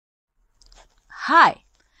Hi,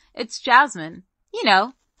 it's Jasmine. You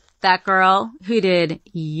know, that girl who did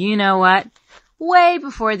you know what way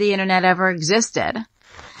before the internet ever existed.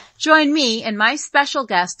 Join me and my special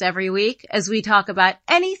guest every week as we talk about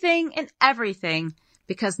anything and everything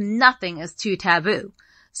because nothing is too taboo.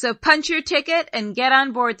 So punch your ticket and get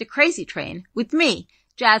on board the crazy train with me,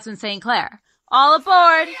 Jasmine St. Clair. All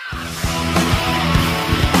aboard!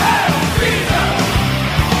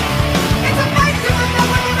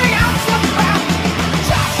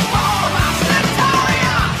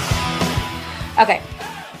 Okay.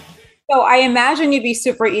 So I imagine you'd be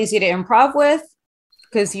super easy to improv with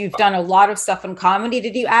because you've done a lot of stuff in comedy.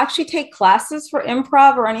 Did you actually take classes for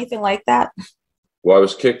improv or anything like that? Well, I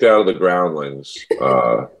was kicked out of the Groundlings.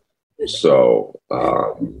 So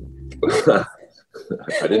I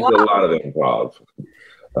didn't do a lot of improv.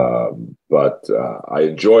 But I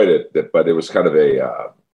enjoyed it. But it was kind of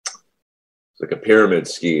like a pyramid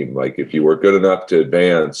scheme. Like if you were good enough to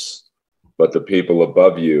advance, but the people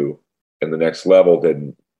above you and the next level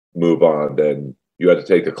didn't move on, then you had to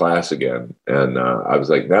take the class again. And I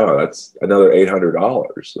was like, no, that's another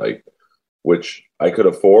 $800, like, which I could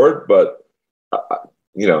afford, but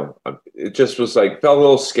it just was like, felt a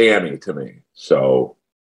little scammy to me. So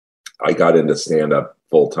I got into stand-up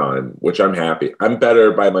full time, which I'm happy. I'm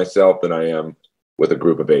better by myself than I am with a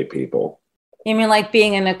group of 8 people. You mean like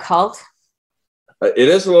being in a cult? It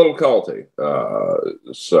is a little culty.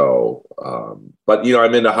 But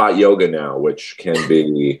I'm into hot yoga now, which can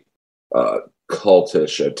be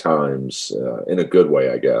cultish at times in a good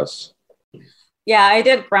way, I guess. Yeah, I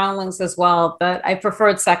did Groundlings as well, but I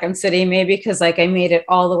preferred Second City maybe because like I made it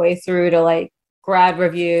all the way through to like grad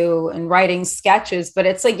review and writing sketches, but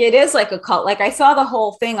it's like it is like a cult. Like I saw the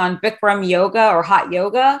whole thing on Bikram yoga or hot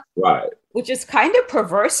yoga, right? Which is kind of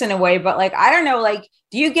perverse in a way, but like I don't know, like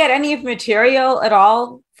do you get any material at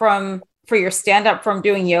all for your stand-up from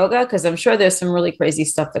doing yoga? Because I'm sure there's some really crazy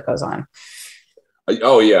stuff that goes on.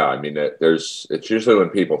 Oh yeah, I mean it's usually when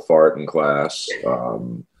people fart in class,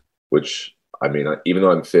 which I mean even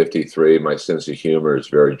though I'm 53, my sense of humor is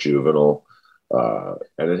very juvenile.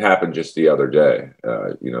 And it happened just the other day,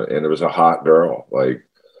 and there was a hot girl, like,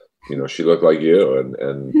 she looked like you, and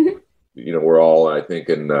we're all, I think,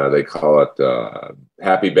 they call it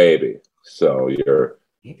happy baby. So you're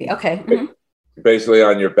okay, basically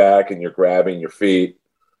on your back and you're grabbing your feet,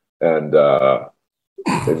 and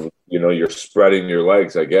you're spreading your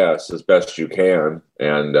legs, I guess, as best you can,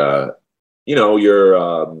 and I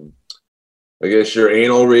guess your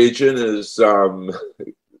anal region is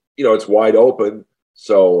it's wide open,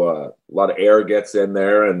 so a lot of air gets in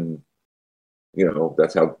there, and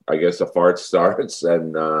that's how I guess a fart starts.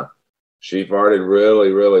 And she farted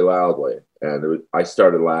really, really loudly, and I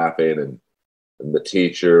started laughing, and the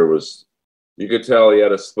teacher was, you could tell he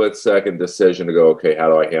had a split-second decision to go, okay, how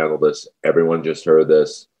do I handle this? Everyone just heard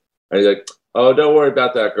this, and he's like, oh, don't worry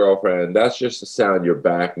about that, girlfriend. That's just the sound your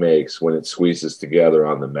back makes when it squeezes together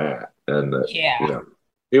on the mat. And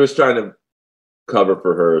he was trying to cover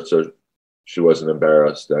for her so she wasn't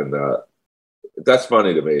embarrassed, and that's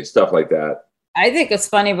funny to me, stuff like that. I think it's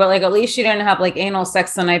funny, but like at least you didn't have like anal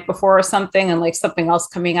sex the night before or something and like something else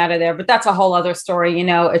coming out of there, but that's a whole other story.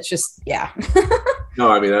 It's just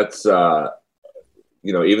No, I mean that's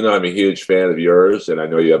even though I'm a huge fan of yours and I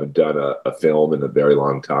know you haven't done a film in a very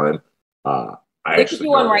long time, I actually do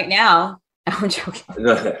one right now. I'm joking.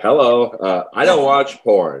 Hello. I don't watch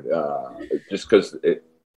porn just because it,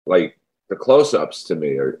 like, the close-ups to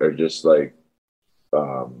me are just like,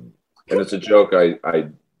 and it's a joke I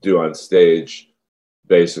do on stage,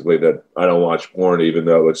 basically, that I don't watch porn even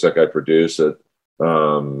though it looks like I produce it,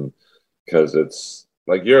 because it's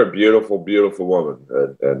like, you're a beautiful, beautiful woman,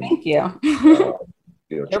 and thank you.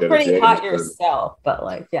 You're pretty James hot yourself, but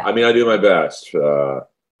like, yeah. I mean, I do my best, but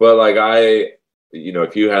like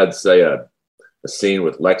if you had, say, a scene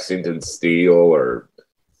with Lexington Steele or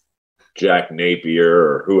Jack Napier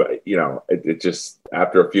or who, it just,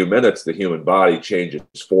 after a few minutes, the human body changes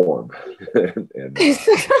form. and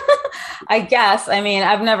I guess, I mean,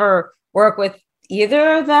 I've never worked with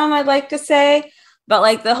either of them, I'd like to say, but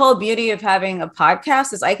like the whole beauty of having a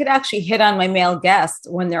podcast is I could actually hit on my male guests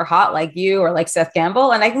when they're hot, like you or like Seth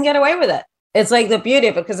Gamble, and I can get away with it. It's like the beauty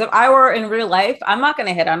of it, because if I were in real life, I'm not going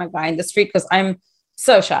to hit on a guy in the street because I'm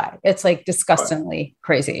so shy. It's like disgustingly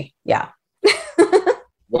crazy. Yeah.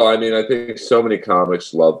 Well, I mean, I think so many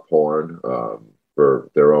comics love porn for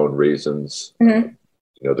their own reasons. Mm-hmm.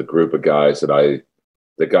 The group of guys that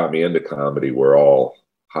got me into comedy were all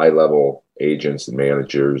high-level agents and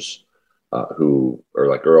managers who are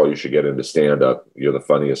like, Earl, you should get into stand-up. You're the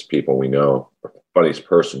funniest people we know, or funniest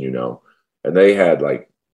person you know. And they had like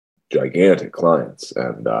gigantic clients,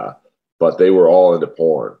 and but they were all into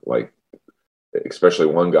porn. Like, especially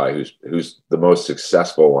one guy who's the most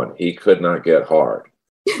successful one. He could not get hard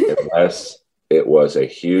unless it was a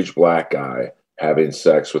huge black guy having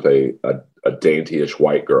sex with a daintyish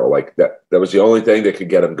white girl. Like that was the only thing that could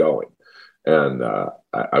get him going. And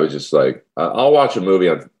I was just like, I'll watch a movie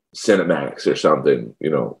on Cinemax or something. You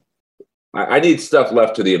know, I need stuff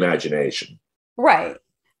left to the imagination. Right.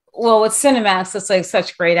 Well, with Cinemax, it's like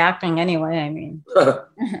such great acting anyway. I mean,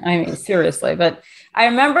 seriously. But I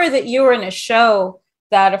remember that you were in a show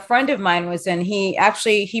that a friend of mine was in.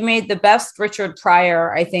 He made the best Richard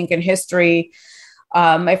Pryor, I think, in history.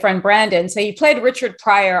 My friend Brandon. So he played Richard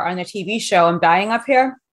Pryor on the TV show I'm Dying Up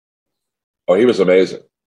Here. Oh, he was amazing.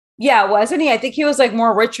 Yeah, wasn't he? I think he was like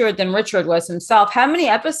more Richard than Richard was himself. How many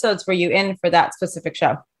episodes were you in for that specific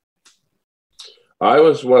show? I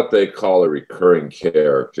was what they call a recurring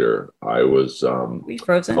character. I was only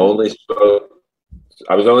supposed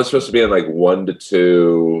to be in like 1 to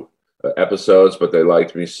 2 episodes, but they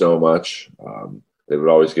liked me so much. They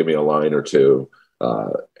would always give me a line or two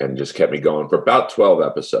and just kept me going for about 12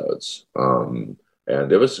 episodes. And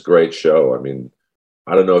it was a great show. I mean,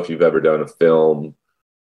 I don't know if you've ever done a film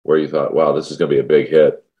where you thought, wow, this is going to be a big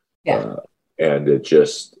hit. Yeah. And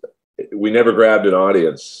we never grabbed an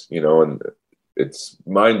audience, you know, and it's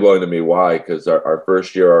mind-blowing to me why, because our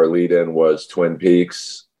first year, our lead-in was Twin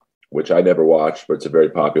Peaks, which I never watched, but it's a very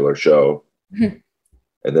popular show. Mm-hmm.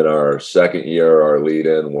 And then our second year, our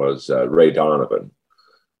lead-in was Ray Donovan,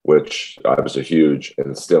 which I was a huge,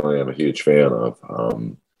 and still am a huge fan of.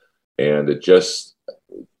 And it just,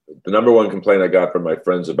 the number one complaint I got from my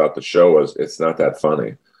friends about the show was, it's not that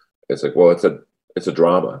funny. It's like, well, it's a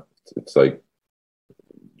drama. It's like,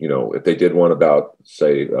 you know, if they did one about,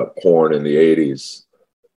 say, porn in the 80s,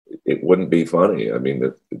 it wouldn't be funny. I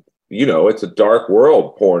mean, you know, it's a dark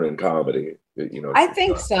world, porn and comedy. You know, I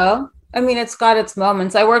think so. I mean, it's got its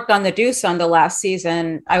moments. I worked on The Deuce on the last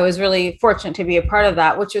season. I was really fortunate to be a part of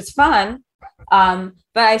that, which was fun. But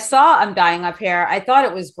I saw I'm Dying Up Here. I thought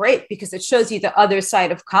it was great because it shows you the other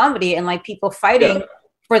side of comedy and like people fighting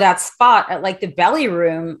for that spot at like the belly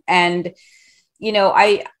room. And, you know,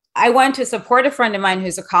 I went to support a friend of mine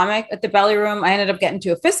who's a comic at the belly room. I ended up getting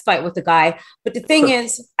into a fist fight with the guy. But the thing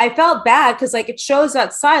is, I felt bad because like it shows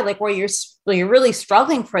that side, like where you're really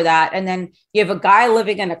struggling for that. And then you have a guy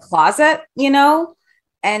living in a closet, you know,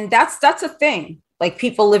 and that's a thing. Like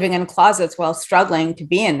people living in closets while struggling to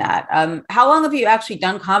be in that. How long have you actually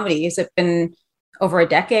done comedy? Has it been over a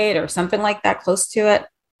decade or something like that, close to it?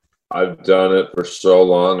 I've done it for so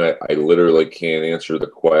long. I literally can't answer the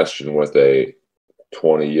question with a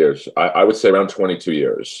 20 years. I would say around 22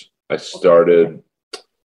 years. I started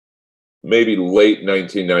maybe late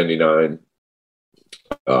 1999.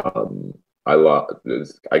 I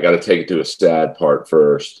got to take it to a sad part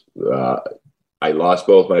first. I lost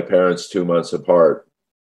both my parents 2 months apart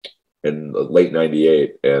in late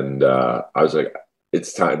 98. And I was like,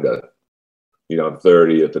 it's time to, you know, I'm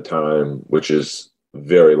 30 at the time, which is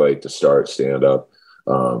very late to start stand up.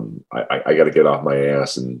 I got to get off my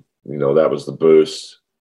ass, and you know, that was the boost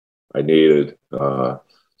I needed.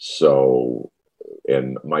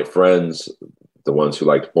 And my friends, the ones who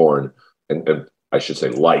liked porn, and I should say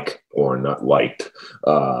like porn, not liked,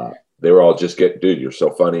 they were all just dude, you're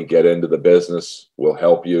so funny. Get into the business. We'll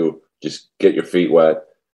help you. Just get your feet wet.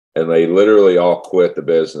 And they literally all quit the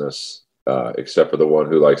business, except for the one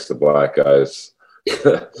who likes the black guys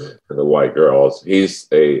and the white girls.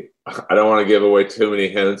 I don't want to give away too many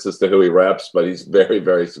hints as to who he reps, but he's very,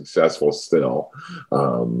 very successful still.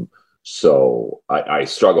 So I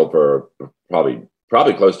struggled for probably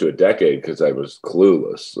close to a decade because I was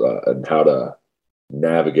clueless on how to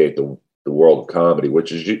navigate the world of comedy,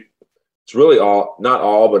 which is, it's really not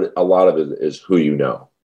all, but a lot of it is who you know.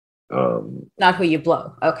 Not who you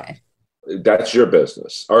blow. Okay. That's your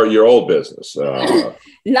business or your old business.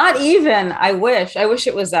 Not even. I wish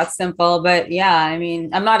it was that simple, but yeah, I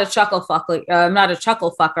mean, I'm not a chuckle fucker. I'm not a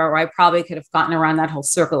chuckle fucker, or I probably could have gotten around that whole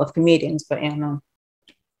circle of comedians, but you know.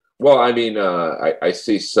 Well, I mean, I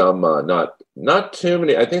see some, not too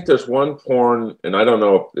many. I think there's one porn, and I don't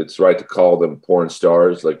know if it's right to call them porn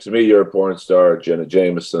stars. Like to me, you're a porn star, Jenna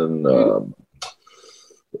Jameson.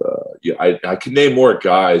 Yeah, I can name more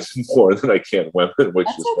guys more than I can women, which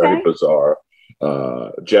is okay. Very bizarre.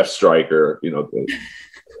 Jeff Stryker, you know,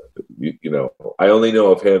 I only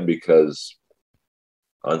know of him because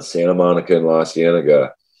on Santa Monica and La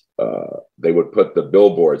Cienega, they would put the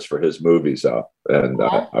billboards for his movies up, and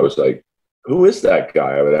I was like, "Who is that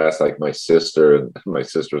guy?" I would ask like my sister, and my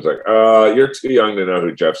sister was like, "You're too young to know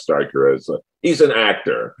who Jeff Stryker is. He's an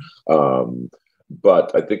actor."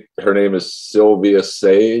 but I think her name is Sylvia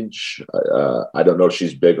Sage. I don't know if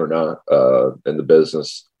she's big or not in the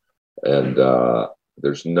business. And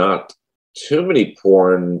there's not too many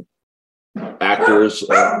porn actors.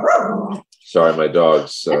 Sorry, my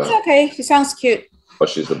dog's. It's okay. She sounds cute. But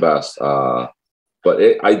she's the best. But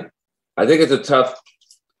I think it's a tough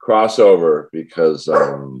crossover because,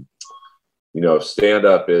 stand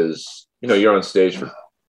up is, you're on stage for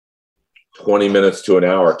 20 minutes to an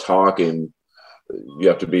hour talking. You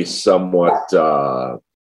have to be somewhat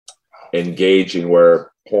engaging,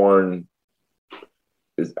 where porn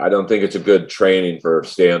is, I don't think it's a good training for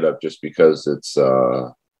stand up just because it's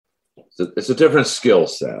a different skill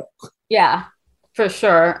set. Yeah. For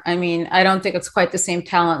sure. I mean, I don't think it's quite the same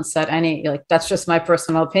talent set. That's just my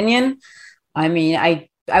personal opinion. I mean, I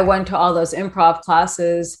went to all those improv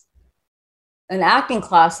classes and acting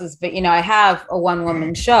classes, but I have a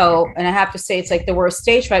one-woman show, and I have to say it's like the worst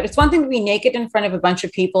stage fright. It's one thing to be naked in front of a bunch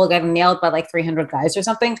of people getting nailed by like 300 guys or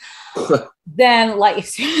something, then like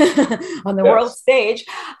on the world stage,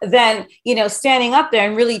 then standing up there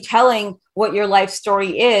and really telling what your life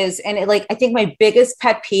story is. And I think my biggest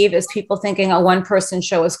pet peeve is people thinking a one-person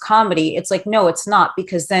show is comedy. It's like, no, it's not,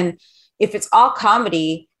 because then if it's all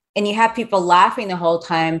comedy and you have people laughing the whole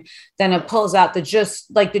time, then it pulls out the juice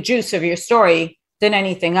of your story than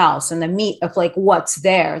anything else, and the meat of like what's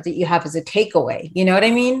there that you have as a takeaway. You know what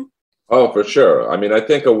I mean? Oh, for sure. I mean, I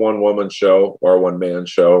think a one-woman show or a one-man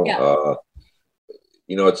show,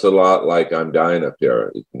 it's a lot like I'm Dying Up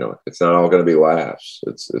Here. It's not all going to be laughs.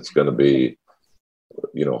 It's going to be,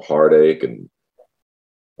 heartache. And,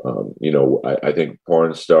 I think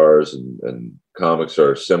porn stars and comics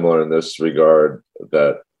are similar in this regard,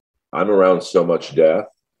 that I'm around so much death,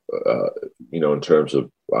 in terms of,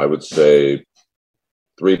 I would say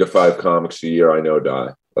 3 to 5 comics a year I know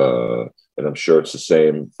die. And I'm sure it's the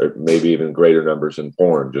same, or maybe even greater numbers in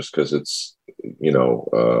porn, just because it's,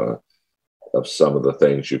 of some of the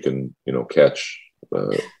things you can, catch,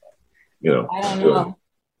 I don't know.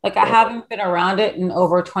 Like, I haven't been around it in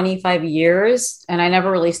over 25 years, and I never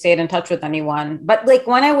really stayed in touch with anyone. But like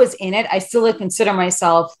when I was in it, I still would consider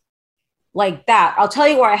myself like that. I'll tell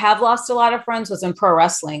you where I have lost a lot of friends was in pro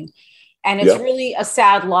wrestling. And it's really a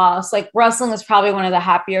sad loss. Like, wrestling is probably one of the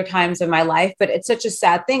happier times of my life, but it's such a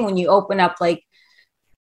sad thing when you open up like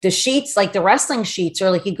the sheets, like the wrestling sheets, or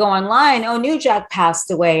like you go online, oh, New Jack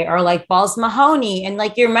passed away, or like Balls Mahoney. And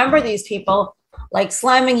like, you remember these people like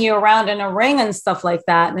slamming you around in a ring and stuff like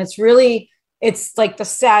that. And it's like the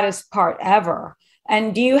saddest part ever.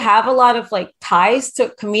 And do you have a lot of like ties to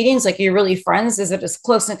comedians? Like, you're really friends? Is it a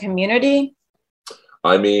close knit community?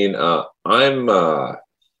 I mean, I'm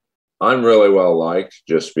really well liked,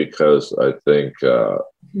 just because I think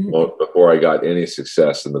before I got any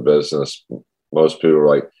success in the business, most people were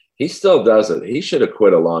like, he still does it. He should have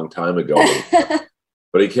quit a long time ago,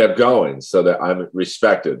 but he kept going, so that I'm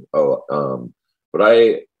respected. But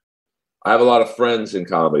I have a lot of friends in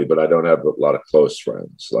comedy, but I don't have a lot of close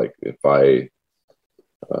friends. Like, if I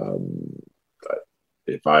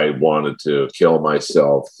wanted to kill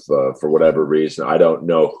myself for whatever reason, I don't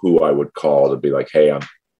know who I would call to be like, hey,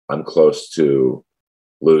 I'm close to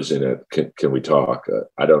losing it. Can we talk?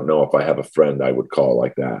 I don't know if I have a friend I would call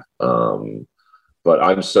like that. But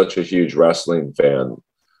I'm such a huge wrestling fan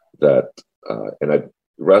that,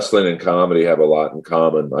 wrestling and comedy have a lot in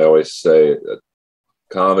common. I always say that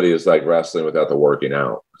comedy is like wrestling without the working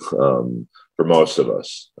out, for most of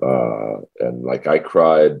us. And like, I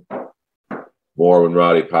cried more when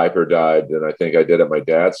Roddy Piper died than I think I did at my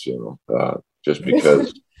dad's funeral, just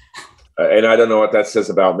because. And I don't know what that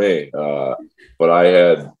says about me, but I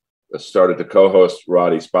had started to co-host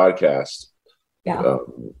Roddy's podcast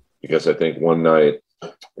because I think one night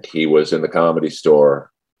he was in the Comedy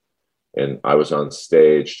Store and I was on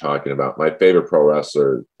stage talking about my favorite pro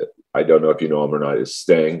wrestler. I don't know if you know him or not, is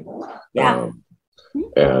Sting. Yeah.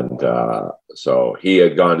 So he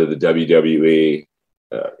had gone to the WWE.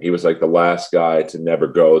 He was like the last guy to never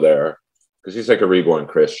go there because he's like a reborn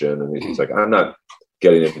Christian. And he's like, I'm not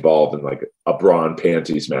getting involved in like a bra and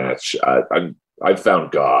panties match. I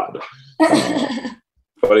found God.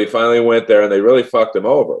 But he finally went there and they really fucked him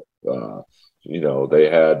over. They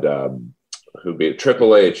had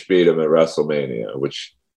Triple H beat him at WrestleMania,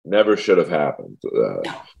 which never should have happened.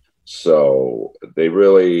 So they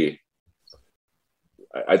really,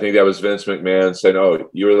 I think that was Vince McMahon saying, oh,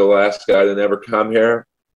 you were the last guy to never come here?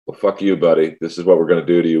 Well, fuck you, buddy. This is what we're going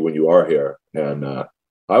to do to you when you are here. And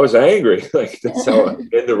I was angry. Like, that's how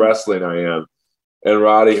into wrestling I am. And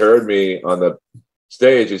Roddy heard me on the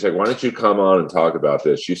stage. He's like, why don't you come on and talk about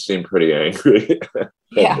this? You seem pretty angry.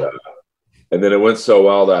 And then it went so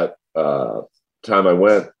well that time I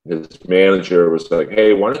went, his manager was like,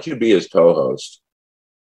 "Hey, why don't you be his co-host?"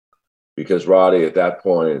 Because Roddy at that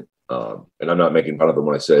point, and I'm not making fun of him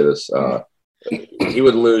when I say this, he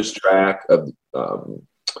would lose track of,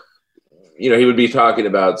 he would be talking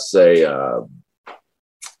about, say,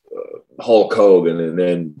 Hulk Hogan, and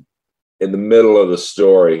then in the middle of the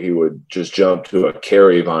story, he would just jump to a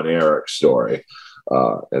Kerry Von Erich story.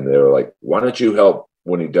 And they were like, "Why don't you help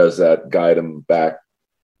when he does that, guide him back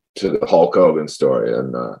to the Hulk Hogan story?"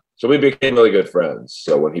 And so we became really good friends.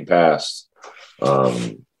 So when he passed,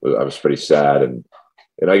 I was pretty sad. And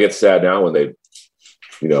I get sad now when they,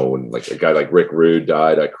 when like a guy like Rick Rude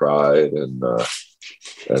died, I cried. And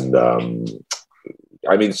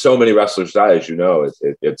I mean, so many wrestlers die, as you know.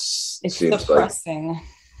 It seems depressing. Like,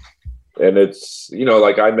 and it's,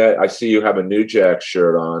 like I see you have a New Jack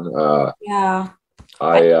shirt on. Yeah.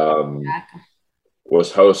 I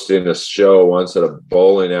was hosting a show once at a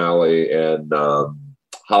bowling alley in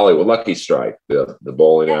Hollywood, Lucky Strike, the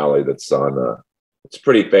bowling alley that's on, it's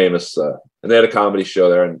pretty famous. And they had a comedy show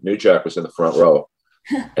there, and New Jack was in the front row.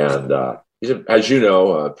 And he's, as you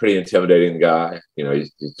know, a pretty intimidating guy. He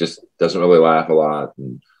just doesn't really laugh a lot.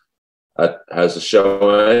 And as the show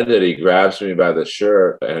ended, he grabs me by the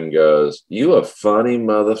shirt and goes, "You a funny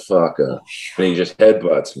motherfucker." And he just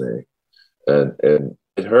headbutts me. And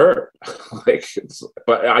it hurt.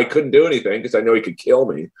 But I couldn't do anything because I know he could kill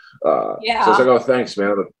me. So I was like, "Oh, thanks,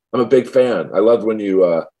 man. I'm a big fan. I loved when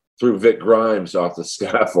you threw Vic Grimes off the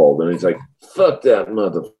scaffold." And he's like, "Fuck that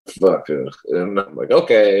motherfucker." And I'm like,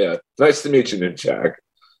 "Okay, nice to meet you, New Jack."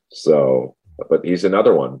 So, but he's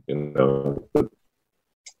another one,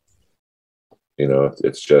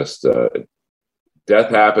 it's just death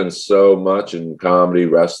happens so much in comedy,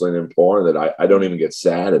 wrestling, and porn that I don't even get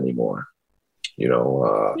sad anymore.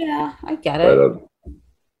 Yeah, I get it.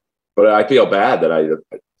 But I feel bad that I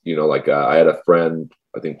had a friend,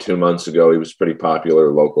 I think 2 months ago. He was pretty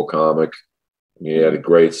popular, local comic. He had a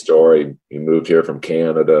great story. He moved here from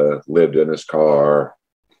Canada, lived in his car,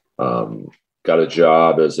 got a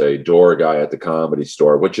job as a door guy at the Comedy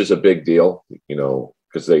Store, which is a big deal,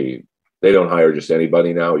 because they don't hire just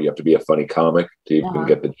anybody now. You have to be a funny comic to even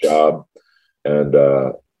get the job. And,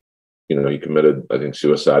 he committed, I think,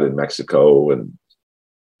 suicide in Mexico, and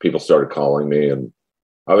people started calling me, and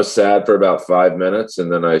I was sad for about 5 minutes.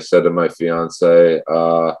 And then I said to my fiance,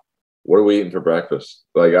 "What are we eating for breakfast?"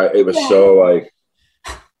 It was so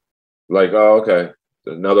oh, okay,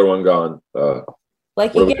 another one gone. You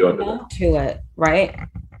get numb to it, right?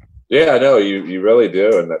 Yeah, no, you really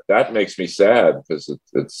do. And that makes me sad, because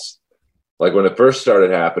it's like when it first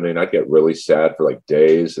started happening, I'd get really sad for like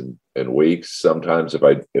days and weeks sometimes if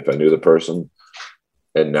I knew the person.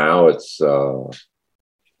 And now it's like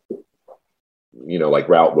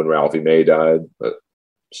when Ralphie May died,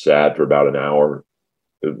 sad for about an hour.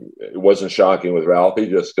 It wasn't shocking with Ralphie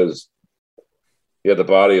just because he had the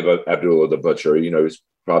body of Abdullah the Butcher. He was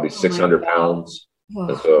probably 600 pounds.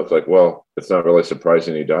 And so it's like, well, it's not really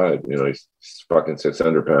surprising he died. He's fucking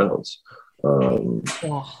 600 pounds. So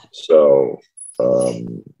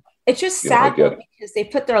it's just sad because they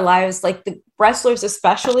put their lives, like the wrestlers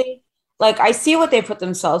especially, like I see what they put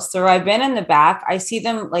themselves through. I've been in the back. I see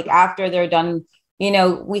them like after they're done,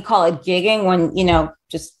 we call it gigging, when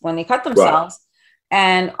just when they cut themselves,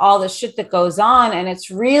 and all the shit that goes on. And it's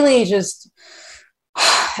really just,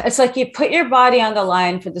 it's like you put your body on the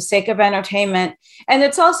line for the sake of entertainment. And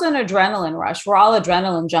it's also an adrenaline rush. We're all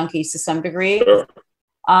adrenaline junkies to some degree. Sure.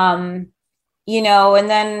 And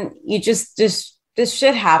then you just, this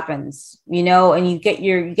shit happens, and you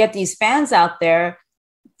get these fans out there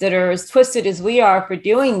that are as twisted as we are for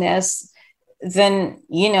doing this. Then,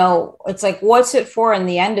 it's like, what's it for in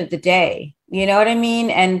the end of the day? You know what I mean?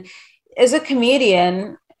 And as a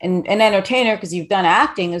comedian and an entertainer, because you've done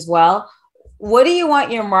acting as well, what do you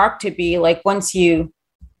want your mark to be like once you,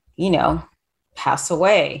 pass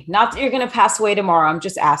away? Not that you're going to pass away tomorrow. I'm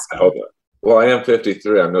just asking. Okay. Well, I am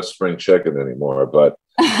 53. I'm no spring chicken anymore, but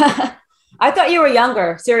I thought you were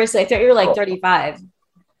younger. Seriously, I thought you were like 35.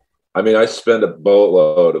 I mean, I spend a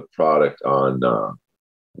boatload of product on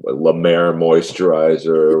La Mer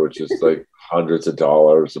moisturizer, which is like hundreds of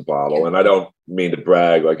dollars a bottle. And I don't mean to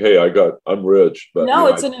brag, like, hey, I'm rich. But no,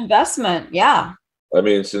 it's an investment. Yeah. I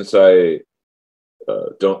mean, since I've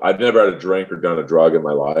never had a drink or done a drug in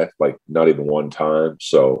my life, like not even one time.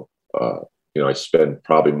 So, I spend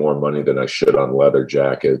probably more money than I should on leather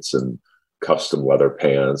jackets and custom leather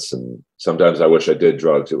pants. And sometimes I wish I did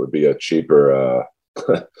drugs. It would be it'd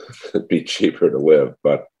be cheaper to live.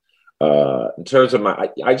 But in terms of I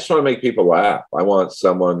just want to make people laugh. I want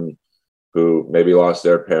someone who maybe lost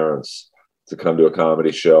their parents to come to a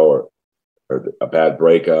comedy show, or a bad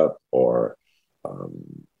breakup, or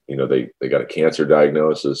they got a cancer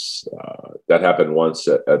diagnosis. That happened once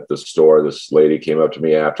at the store. This lady came up to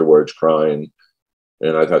me afterwards crying,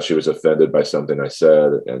 and I thought she was offended by something I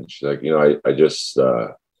said. And she's like, I just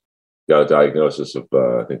got a diagnosis of,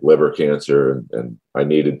 I think, liver cancer, and I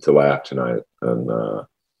needed to laugh tonight. And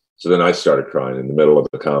so then I started crying in the middle of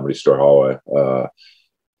the Comedy Store hallway.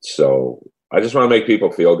 So I just want to make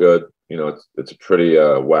people feel good. It's a pretty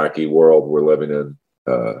wacky world we're living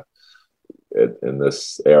in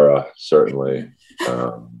this era, certainly.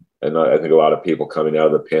 And I think a lot of people coming out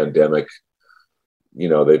of the pandemic,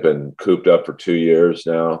 they've been cooped up for 2 years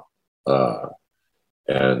now.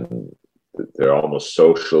 And they're almost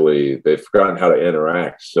they've forgotten how to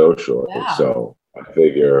interact socially. Yeah. So I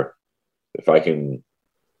figure if I can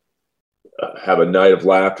have a night of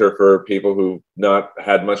laughter for people who've not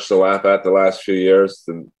had much to laugh at the last few years,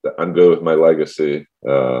 then I'm good with my legacy.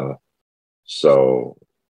 But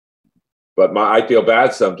I feel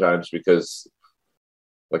bad sometimes because,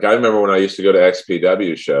 like, I remember when I used to go to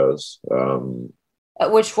XPW shows.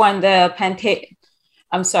 Which one? The Pancake?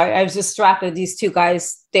 I'm sorry, I was distracted. These two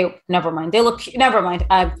guys, never mind.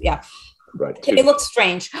 Yeah. Right. They look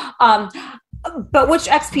strange. But which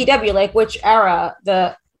XPW, like which era?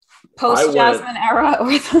 The post-Jasmine era?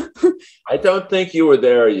 I don't think you were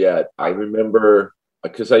there yet. I remember,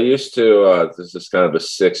 because I used to, this is kind of the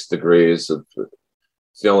 6 degrees of,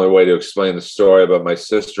 it's the only way to explain the story, but my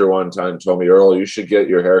sister one time told me, Earl, you should get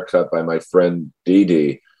your hair cut by my friend Dee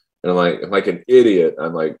Dee. And I'm like an idiot.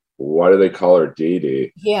 I'm like, why do they call her Dee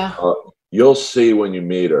Dee? Yeah. You'll see when you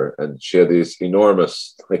meet her. And she had these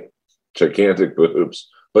enormous, like, gigantic boobs,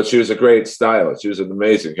 but she was a great stylist. She was an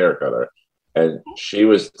amazing hair cutter. And she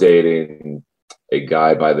was dating a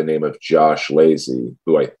guy by the name of Josh Lazy,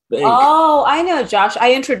 who I think. Oh, I know Josh.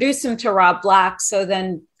 I introduced him to Rob Black. So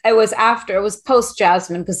then it was post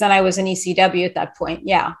Jasmine, because then I was in ECW at that point.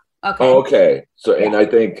 Yeah. Okay. Oh, okay. So, yeah. And I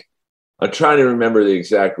think I'm trying to remember the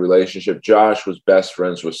exact relationship. Josh was best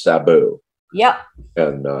friends with Sabu. Yep.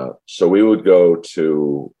 And so we would go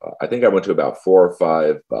to, I think I went to about 4 or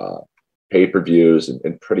 5 pay-per-views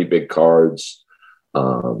and pretty big cards.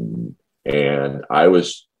 And I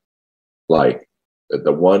was like,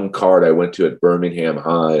 the one card I went to at Birmingham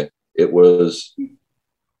High, it was,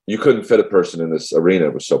 you couldn't fit a person in this arena.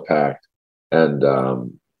 It was so packed. And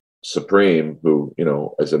Supreme, who,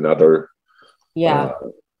 is another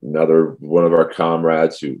one of our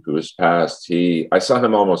comrades who has passed. I saw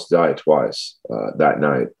him almost die twice that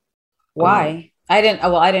night. Why? I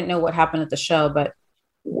didn't know what happened at the show, but.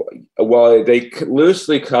 Well, they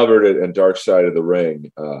loosely covered it in Dark Side of the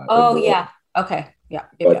Ring. Yeah. Okay. Yeah.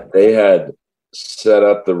 But they had set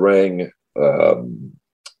up the ring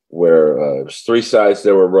where it was 3 sides,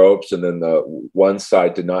 there were ropes, and then the one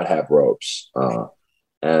side did not have ropes.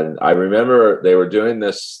 And I remember they were doing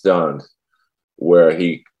this stunt where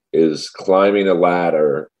he is climbing a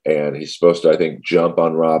ladder and he's supposed to, I think, jump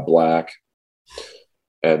on Rob Black.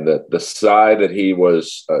 And the side that he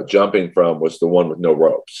was jumping from was the one with no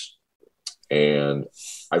ropes. And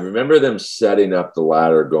I remember them setting up the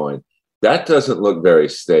ladder going, that doesn't look very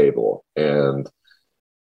stable. And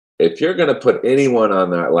if you're going to put anyone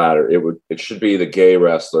on that ladder, it should be the gay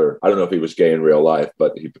wrestler. I don't know if he was gay in real life,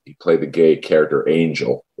 but he played the gay character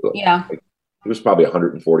Angel. Yeah. He was probably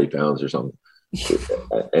 140 pounds or something.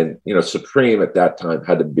 And, Supreme at that time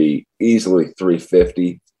had to be easily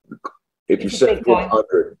 350. If you said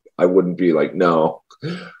 400, I wouldn't be like, no.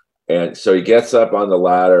 And so he gets up on the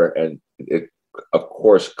ladder and it, of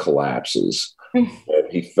course, collapses. And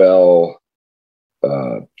he fell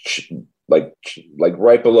like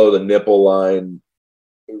right below the nipple line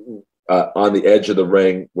on the edge of the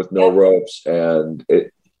ring with no ropes. And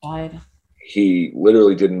he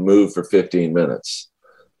literally didn't move for 15 minutes.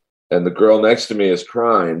 And the girl next to me is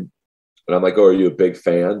crying. And I'm like, oh, are you a big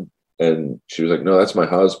fan? And she was like, no, that's my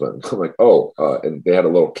husband. I'm like, oh, and they had a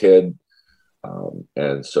little kid.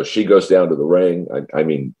 And so she goes down to the ring.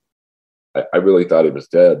 I really thought he was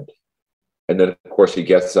dead. And then, of course, he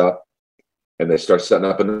gets up and they start setting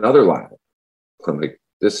up another ladder. I'm like,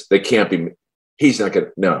 they can't be, he's not going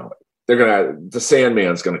to, no, the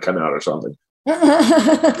Sandman's going to come out or something.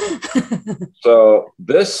 So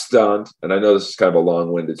this stunt, and I know this is kind of a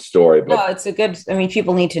long-winded story, but no, it's a good,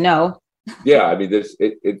 people need to know. Yeah,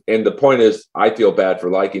 and the point is, I feel bad for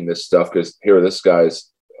liking this stuff because here, this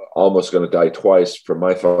guy's almost going to die twice for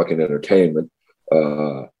my fucking entertainment.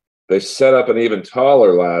 They set up an even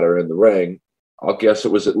taller ladder in the ring. I'll guess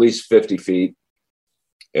it was at least 50 feet.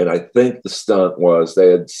 And I think the stunt was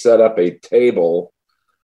they had set up a table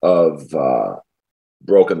of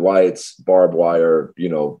broken lights, barbed wire,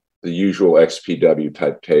 the usual XPW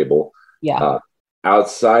type table. Yeah.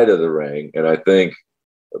 Outside of the ring. And I think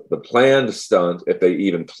the planned stunt, if they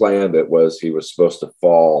even planned it, was he was supposed to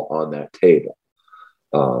fall on that table.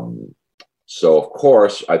 So of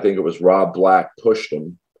course, I think it was Rob Black pushed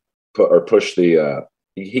him, pushed the.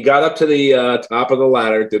 He got up to the top of the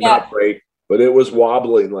ladder, did not break, but it was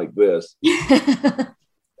wobbling like this.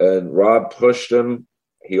 And Rob pushed him.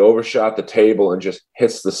 He overshot the table and just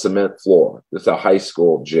hits the cement floor. It's a high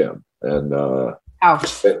school gym, and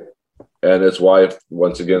ouch. And his wife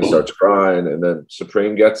once again starts crying, and then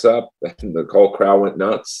Supreme gets up, and the whole crowd went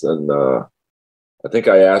nuts. And I think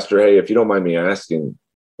I asked her, "Hey, if you don't mind me asking,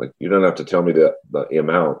 like, you don't have to tell me the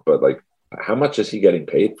amount, but like, how much is he getting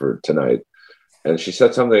paid for tonight?" And she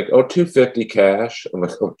said something like, "Oh, $250 cash." I'm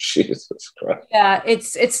like, "Oh, Jesus Christ!" Yeah,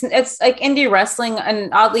 it's like indie wrestling,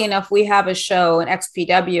 and oddly enough, we have a show in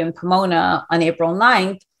XPW in Pomona on April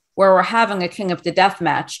 9th where we're having a King of the Death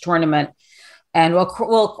match tournament. And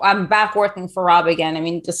I'm back working for Rob again. I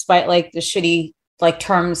mean, despite like the shitty like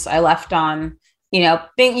terms I left on, you know,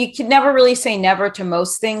 you could never really say never to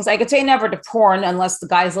most things. I could say never to porn unless the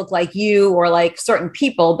guys look like you or like certain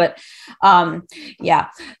people. But yeah,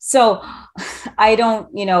 so I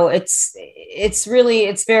don't, you know, it's a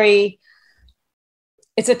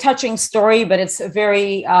touching story, but it's a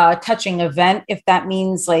very touching event. If that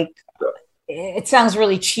means like, it sounds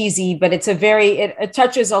really cheesy, but it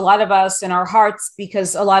touches a lot of us in our hearts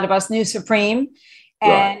because a lot of us knew Supreme,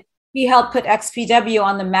 and he helped put XPW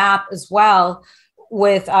on the map as well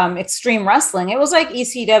with extreme wrestling. It was like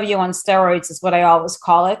ECW on steroids is what I always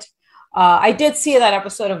call it. I did see that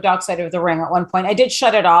episode of Dark Side of the Ring at one point. I did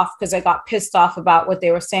shut it off because I got pissed off about what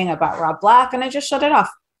they were saying about Rob Black, and I just shut it off.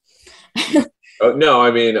 No,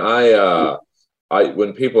 I mean,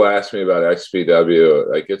 when people ask me about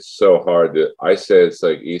XPW, like, it's so hard I say it's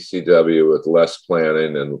like ECW with less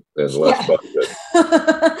planning and less budget.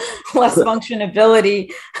 Less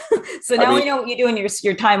functionability. So now we know what you do in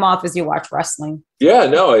your time off is you watch wrestling. Yeah,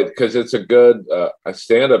 no, because it's a good,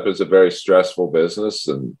 stand-up is a very stressful business,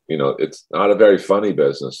 and, you know, it's not a very funny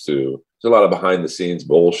business too. There's a lot of behind-the-scenes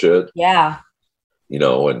bullshit. Yeah. You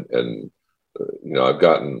know, and you know, I've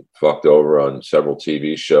gotten fucked over on several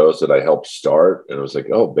TV shows that I helped start, and it was like,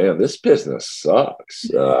 oh man, this business sucks.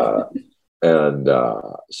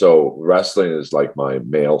 So wrestling is like my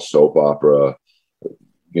male soap opera,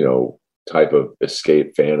 you know, type of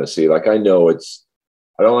escape fantasy. Like, I don't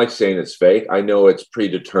like saying it's fake. I know it's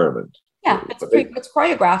predetermined. Yeah, it's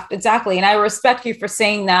choreographed. Exactly. And I respect you for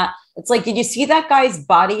saying that. It's like, did you see that guy's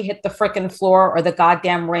body hit the frickin' floor or the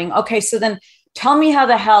goddamn ring? Okay, so then tell me how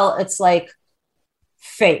the hell it's like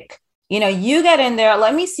fake. You know, you get in there,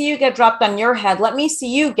 let me see you get dropped on your head. Let me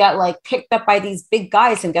see you get like picked up by these big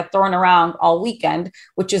guys and get thrown around all weekend,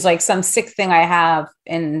 which is like some sick thing I have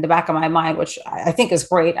in the back of my mind, which I think is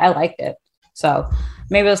great. I liked it. So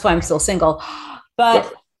maybe that's why I'm still single.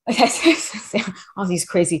 But all these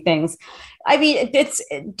crazy things. I mean,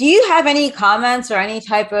 do you have any comments or any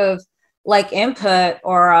type of like input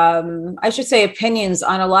or I should say opinions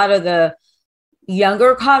on a lot of the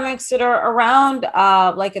younger comics that are around,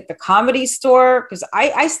 like at the Comedy Store? Because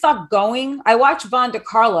I stopped going. I watch Von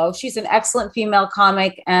DeCarlo. She's an excellent female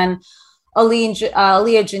comic, and Aaliyah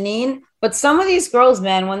Janine. But some of these girls,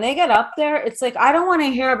 man, when they get up there, it's like, I don't want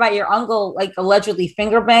to hear about your uncle like allegedly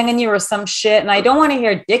finger banging you or some shit. And I don't want to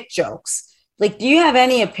hear dick jokes. Like, do you have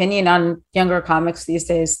any opinion on younger comics these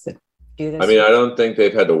days that do this? I mean, I don't think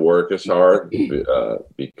they've had to work as hard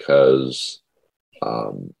because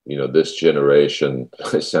you know, this generation,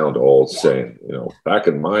 I sound old saying, you know, back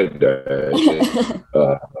in my day,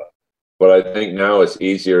 but I think now it's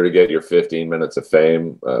easier to get your 15 minutes of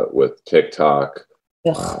fame with TikTok.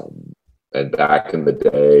 And back in the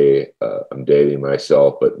day, I'm dating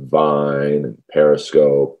myself, but Vine and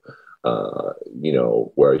Periscope, you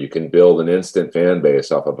know, where you can build an instant fan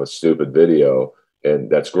base off of a stupid video. And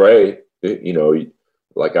that's great. You know,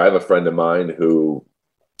 like, I have a friend of mine who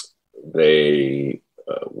they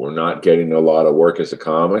were not getting a lot of work as a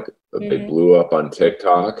comic. Mm-hmm. They blew up on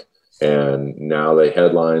TikTok, and now they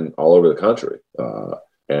headline all over the country.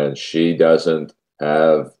 And she doesn't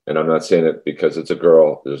have, and I'm not saying it because it's a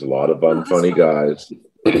girl, there's a lot of unfunny guys,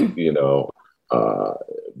 you know,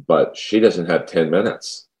 but she doesn't have 10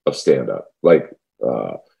 minutes of stand-up. Like,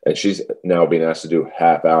 and she's now being asked to do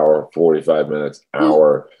half hour, 45 minutes,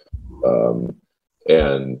 hour.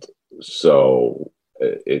 And so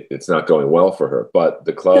it's not going well for her. But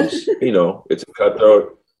the clubs, you know, it's a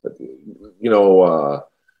cutthroat, you know,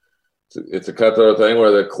 it's a cutthroat thing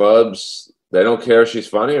where the clubs, they don't care if she's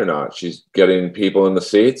funny or not. She's getting people in the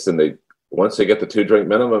seats, and they once they get the 2-drink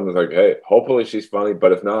minimum, it's like, hey, hopefully she's funny,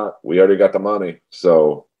 but if not, we already got the money.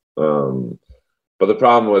 So, but the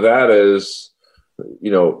problem with that is,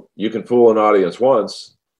 you can fool an audience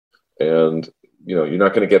once, and you're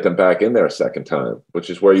not going to get them back in there a second time, which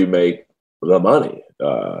is where you make the money.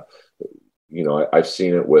 I've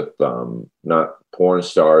seen it with not porn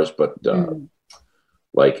stars, but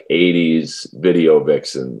like 80s video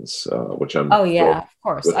vixens, which I'm of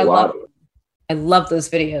course. I love those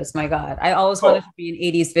videos. My God, I always wanted to be an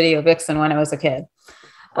 80s video vixen when I was a kid.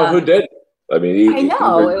 Who did? I mean, I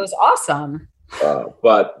know it was awesome.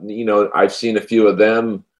 But I've seen a few of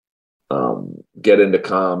them get into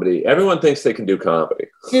comedy. Everyone thinks they can do comedy.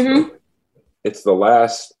 Mm-hmm. It's the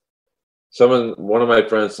last. One of my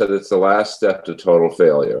friends said it's the last step to total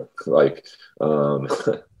failure. Like, and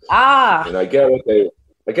I get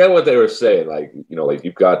what they were saying. Like, like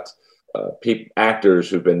you've got actors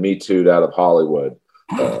who've been Me Too'd out of Hollywood,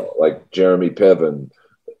 like Jeremy Piven,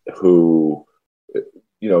 who,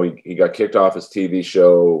 he got kicked off his TV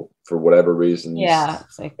show for whatever reasons. Yeah.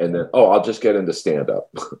 And then, I'll just get into stand-up.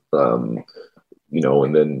 And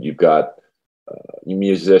then you've got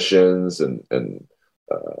musicians and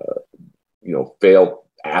failed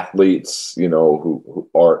athletes, who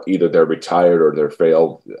are either they're retired or they're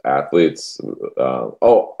failed athletes.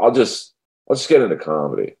 I'll just get into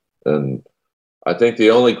comedy. And I think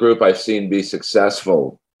the only group I've seen be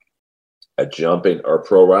successful at jumping are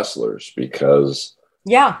pro wrestlers, because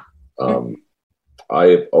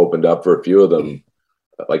I opened up for a few of them,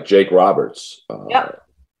 like Jake Roberts.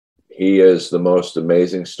 He is the most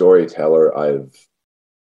amazing storyteller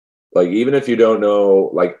even if you don't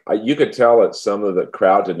know, you could tell that some of the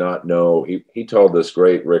crowd did not know. He told this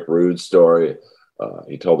great Rick Rude story.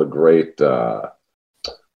 He told a great, Brutus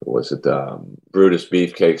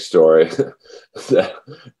Beefcake story.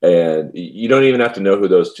 And you don't even have to know who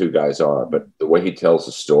those two guys are, but the way he tells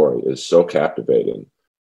the story is so captivating.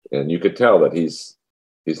 And you could tell that he's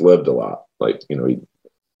lived a lot. He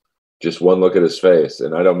just one look at his face,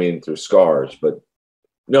 and I don't mean through scars, but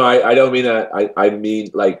no, I don't mean that. I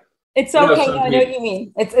mean, it's okay. I know what you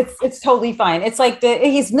mean. It's totally fine. It's like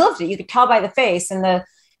he's lived it. You could tell by the face and the,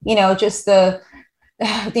 just the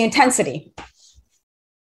intensity.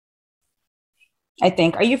 I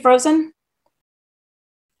think. Are you frozen?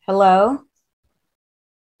 Hello?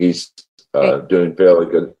 He's doing fairly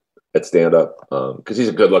good at stand-up because he's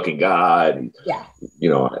a good-looking guy.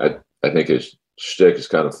 I think his shtick is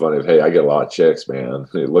kind of funny. Hey, I get a lot of chicks, man.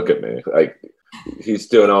 Look at me. He's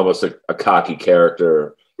doing almost a cocky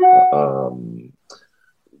character.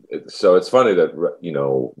 So it's funny that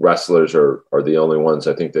wrestlers are the only ones,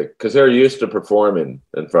 I think, that, because they're used to performing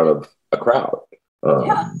in front of a crowd.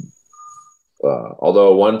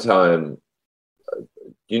 Although one time,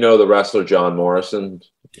 the wrestler John Morrison?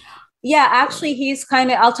 Yeah, actually, he's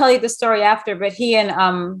I'll tell you the story after, but he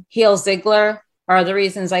and Heel Ziegler are the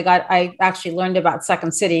reasons I actually learned about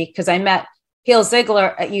Second City, because I met Heel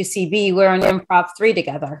Ziegler at UCB. We were in Improv 3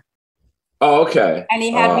 together. Oh, okay. And he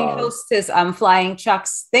had me host his Flying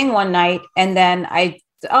Chucks thing one night. And then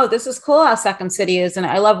this is cool how Second City is. And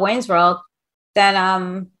I love Wayne's World.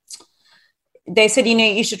 Then they said,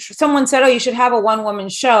 someone said, you should have a one-woman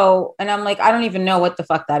show. And I'm like, I don't even know what the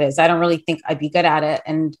fuck that is. I don't really think I'd be good at it.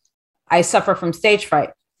 And I suffer from stage fright,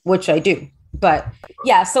 which I do. But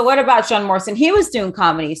yeah. So what about John Morrison? He was doing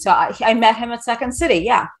comedy. So I met him at Second City.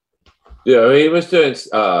 Yeah. Yeah. He was doing,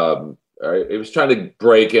 he was trying to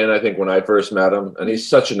break in, I think, when I first met him, and he's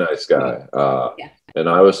such a nice guy. And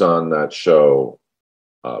I was on that show,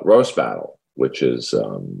 Roast Battle, which is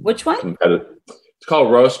which one? Competitive. It's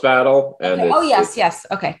called Roast Battle, and yes,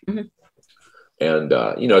 okay. Mm-hmm. And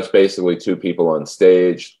it's basically two people on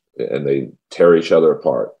stage, and they tear each other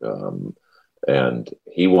apart. And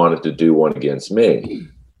he wanted to do one against me,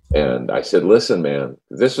 and I said, "Listen, man,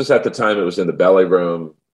 this was at the time it was in the Belly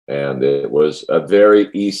Room." And it was a very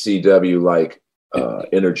ECW-like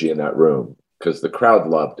energy in that room, because the crowd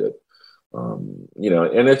loved it.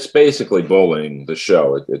 And it's basically bullying the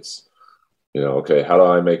show. It's, okay, how do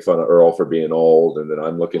I make fun of Earl for being old? And then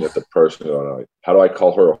I'm looking at the person going, how do I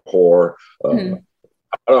call her a whore? How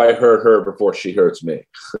do I hurt her before she hurts me?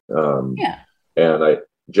 And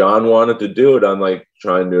John wanted to do it. I'm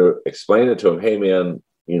trying to explain it to him. Hey, man,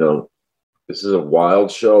 this is a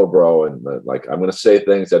wild show, bro. And I'm going to say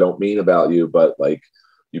things I don't mean about you, but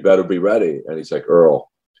you better be ready. And he's like,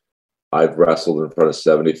 Earl, I've wrestled in front of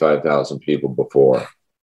 75,000 people before.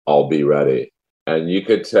 I'll be ready. And you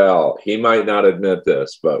could tell, he might not admit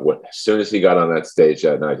this, but as soon as he got on that stage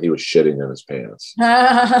that night, he was shitting in his pants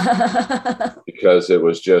because it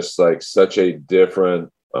was just such a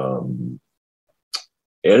different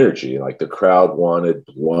energy. Like the crowd wanted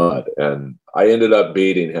blood, and I ended up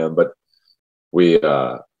beating him. But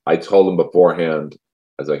I told him beforehand,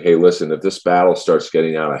 I was like, hey, listen, if this battle starts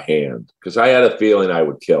getting out of hand, because I had a feeling I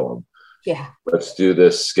would kill him. Yeah. Let's do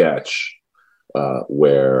this sketch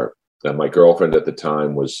where my girlfriend at the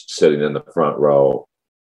time was sitting in the front row.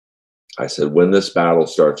 I said, when this battle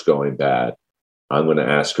starts going bad, I'm going to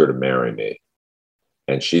ask her to marry me.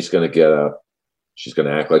 And she's going to get up. She's going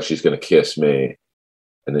to act like she's going to kiss me.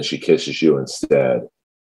 And then she kisses you instead.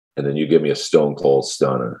 And then you give me a stone cold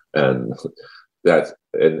stunner. And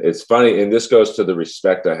it's funny. And this goes to the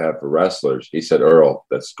respect I have for wrestlers. He said, Earl,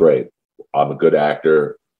 that's great. I'm a good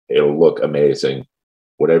actor. It'll look amazing.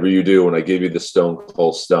 Whatever you do, when I give you the stone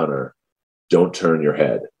cold stunner, don't turn your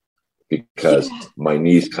head because my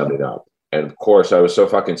knee's coming up. And of course, I was so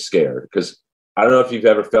fucking scared because I don't know if you've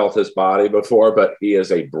ever felt his body before, but he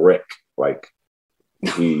is a brick. Like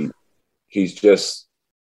he's just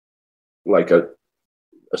like a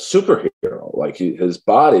superhero. Like his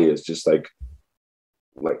body is just like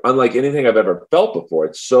unlike anything I've ever felt before.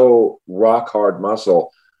 It's so rock hard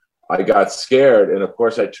muscle. I got scared, and of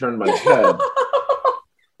course, I turned my head,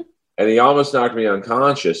 and he almost knocked me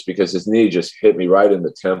unconscious because his knee just hit me right in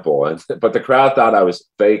the temple. But the crowd thought I was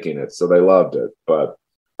faking it, so they loved it. But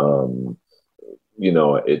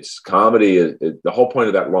it's comedy. The whole point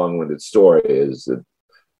of that long-winded story is that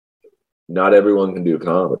not everyone can do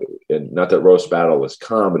comedy, and not that roast battle is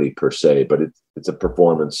comedy per se, but it's a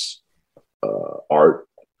performance art.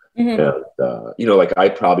 And like I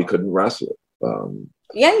probably couldn't wrestle.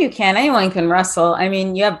 Yeah, you can. Anyone can wrestle. I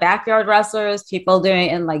mean, you have backyard wrestlers, people doing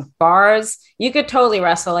it in like bars. You could totally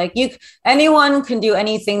wrestle. Like anyone can do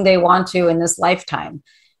anything they want to in this lifetime.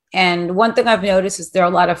 And one thing I've noticed is there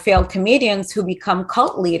are a lot of failed comedians who become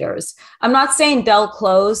cult leaders. I'm not saying Del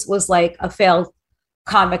Close was like a failed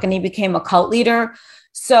comic and he became a cult leader.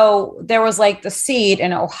 So there was like the Seed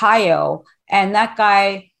in Ohio, and that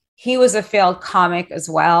guy, he was a failed comic as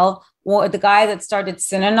well. Well, the guy that started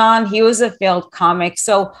Synanon, he was a failed comic.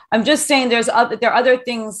 So I'm just saying there are other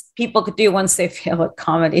things people could do once they fail at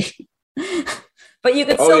comedy. But you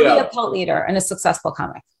could still be a cult leader and a successful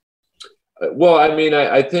comic. Well, I mean,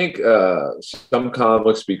 I think some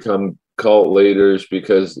comics become cult leaders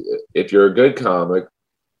because if you're a good comic,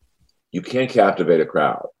 you can't captivate a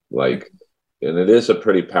crowd. Like, and it is a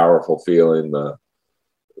pretty powerful feeling.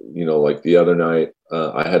 Like the other night,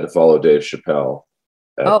 I had to follow Dave Chappelle.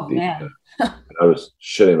 Man. I was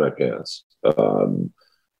shitting my pants.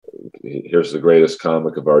 Here's the greatest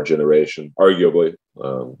comic of our generation, arguably.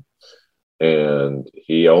 And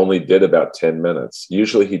he only did about 10 minutes.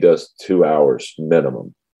 Usually he does 2 hours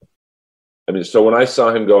minimum. I mean, so when I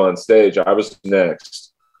saw him go on stage, I was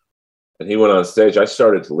next. And he went on stage. I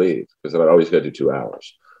started to leave because I thought, he's going to do 2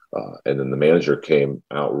 hours. And then the manager came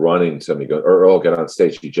out running to me, going, Earl, get on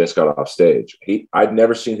stage. He just got off stage. I'd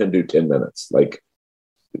never seen him do 10 minutes. Like,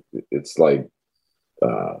 it's like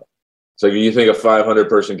you think a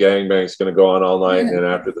 500-person gangbang is going to go on all night, and then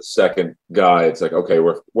after the second guy, it's like, okay,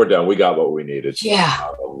 we're done. We got what we needed. Yeah.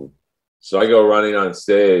 So I go running on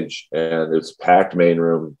stage, and it's packed main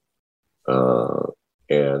room, and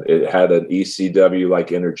it had an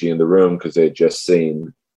ECW-like energy in the room because they had just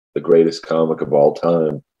seen the greatest comic of all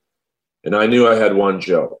time, and I knew I had one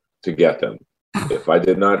joke to get them. If I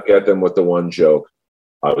did not get them with the one joke,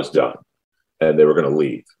 I was done. And they were going to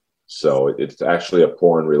leave. So it's actually a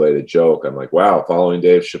porn-related joke. I'm like, wow, following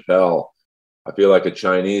Dave Chappelle, I feel like a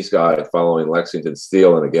Chinese guy following Lexington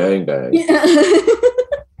Steele in a gangbang. Yeah.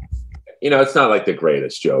 It's not like the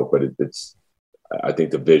greatest joke, but it's, I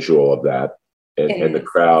think the visual of that and the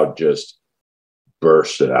crowd just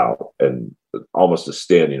bursted out and almost a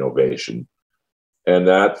standing ovation. And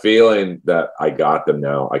that feeling that I got them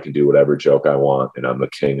now, I can do whatever joke I want and I'm the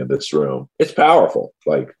king of this room. It's powerful.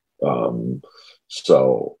 Like,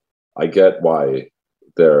 so I get why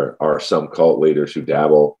there are some cult leaders who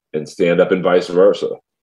dabble in stand-up and vice versa.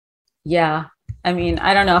 Yeah. I mean,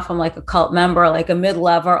 I don't know if I'm like a cult member, like a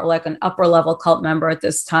mid-level or like an upper level cult member at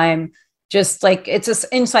this time. Just like, it's this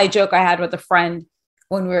inside joke I had with a friend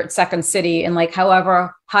when we were at Second City, and like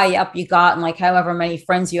however high up you got and like however many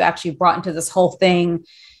friends you actually brought into this whole thing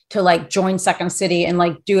to like join Second City and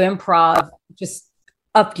like do improv, just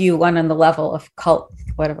up you one on the level of cult,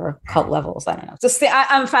 whatever cult levels. I don't know. Just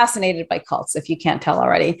I'm fascinated by cults, if you can't tell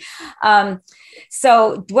already.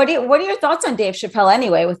 So what are your thoughts on Dave Chappelle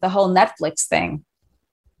anyway, with the whole Netflix thing?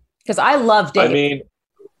 Because I love Dave. I mean,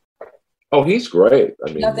 he's great.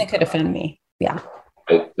 I mean, nothing could offend me. Yeah.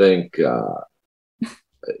 I think, I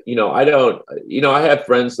have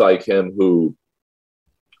friends like him who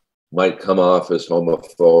might come off as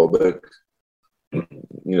homophobic.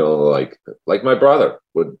 like my brother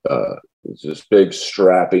would. He's this big,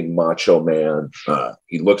 strapping, macho man.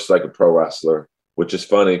 He looks like a pro wrestler, which is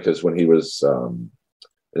funny because when he was in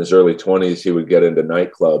his early 20s, he would get into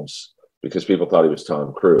nightclubs because people thought he was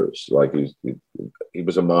Tom Cruise. Like he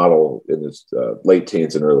was a model in his late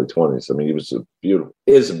teens and early 20s. I mean,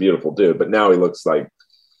 is a beautiful dude, but now he looks like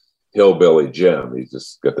Hillbilly Jim. He's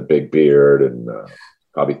just got the big beard and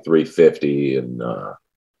probably 350. And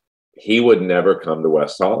he would never come to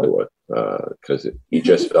West Hollywood because he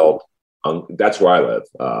just felt, that's where I live.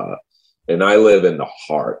 And I live in the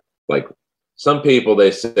heart. Like some people,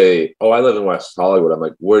 they say, oh, I live in West Hollywood. I'm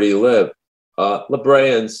like, where do you live? La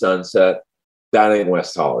Brea and Sunset. That ain't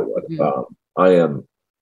West Hollywood. Mm-hmm. I am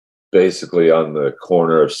basically on the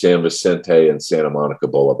corner of San Vicente and Santa Monica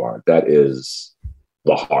Boulevard. That is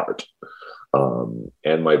the heart.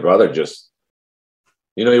 And my brother just,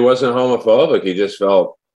 he wasn't homophobic. He just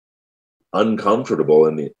felt uncomfortable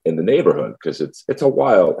in the neighborhood because it's a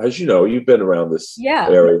wild, as you know, you've been around this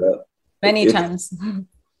area many times.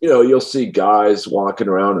 You'll see guys walking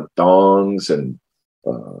around in thongs, and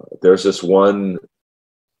there's this one.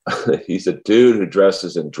 He's a dude who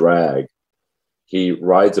dresses in drag. He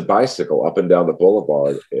rides a bicycle up and down the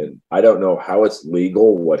boulevard, and I don't know how it's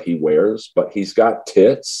legal what he wears, but he's got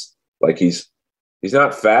tits. Like he's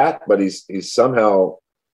not fat, but he's somehow,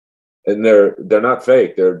 and they're not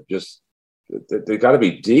fake. They're just, they got to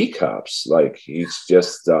be D cups. Like he's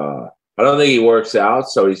just, I don't think he works out,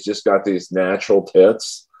 so he's just got these natural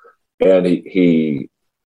tits, and he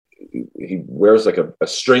wears like a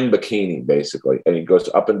string bikini basically, and he goes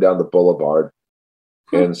up and down the boulevard.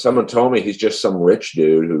 And someone told me he's just some rich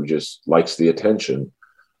dude who just likes the attention.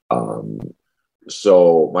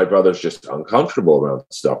 So my brother's just uncomfortable around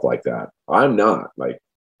stuff like that. I'm not. Like,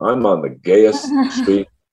 I'm on the gayest street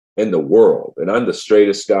in the world, and I'm the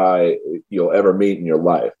straightest guy you'll ever meet in your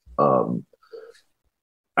life.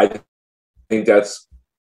 I think that's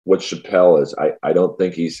what Chappelle is. I don't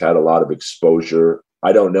think he's had a lot of exposure.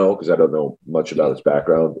 I don't know, because I don't know much about his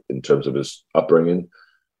background in terms of his upbringing,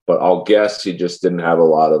 but I'll guess he just didn't have a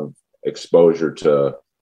lot of exposure to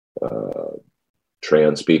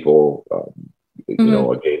trans people,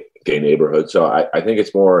 a gay neighborhood. So I think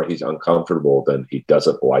it's more he's uncomfortable than he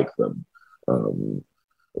doesn't like them.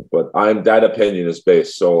 But that opinion is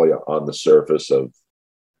based solely on the surface of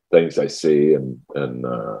things I see, and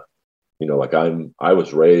like I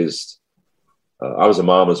was raised, I was a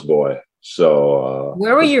mama's boy. So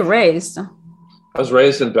where were you raised? I was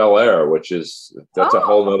raised in Bel Air, that's a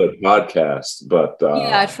whole nother podcast. But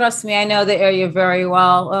yeah, trust me, I know the area very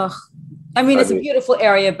well. Ugh. I mean, it's a beautiful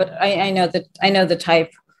area, but I know the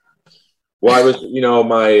type. Well, I was,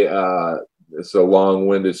 it's a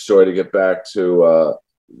long-winded story to get back to,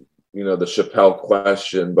 the Chappelle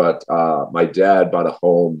question. But my dad bought a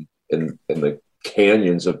home in the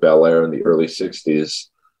canyons of Bel Air in the early '60s,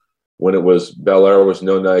 when Bel Air was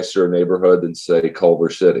no nicer a neighborhood than, say, Culver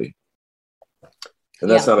City. And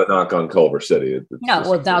that's not a knock on Culver City.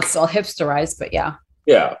 Now it's all hipsterized, but yeah.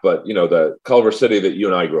 Yeah, but the Culver City that you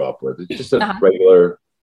and I grew up with, it's just a regular,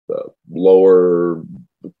 lower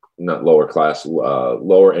class,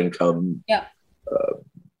 lower income,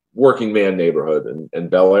 working man neighborhood, and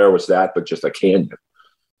Bel Air was that, but just a canyon.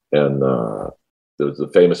 And there was the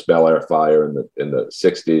famous Bel Air fire in the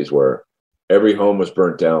 '60s where every home was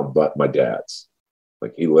burnt down, but my dad's.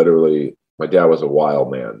 Like my dad was a wild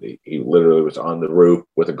man. He literally was on the roof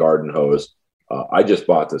with a garden hose. I just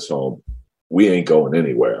bought this home. We ain't going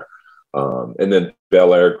anywhere. And then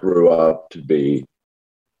Bel Air grew up to be,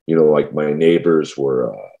 like my neighbors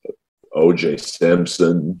were O.J.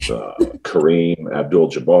 Simpson, Kareem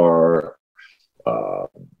Abdul-Jabbar,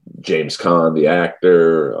 James Caan, the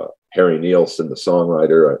actor, Harry Nielsen, the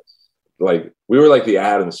songwriter. We were like the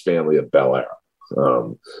Addams family of Bel Air.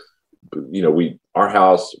 Our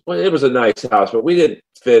house, it was a nice house, but we didn't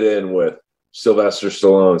fit in with Sylvester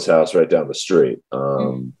Stallone's house right down the street.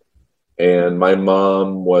 And my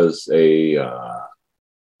mom was she was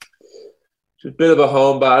a bit of a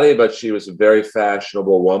homebody, but she was a very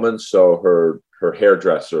fashionable woman. So her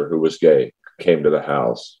hairdresser, who was gay, came to the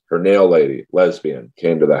house. Her nail lady, lesbian,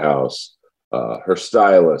 came to the house. Her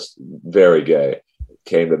stylist, very gay,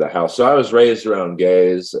 came to the house. So I was raised around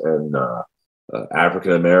gays and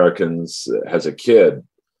African Americans as a kid.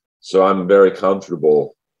 So I'm very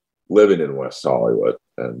comfortable living in West Hollywood.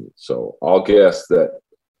 And so I'll guess that,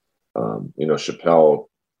 Chappelle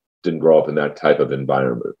didn't grow up in that type of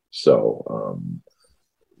environment. So,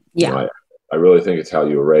 I really think it's how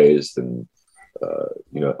you were raised. And,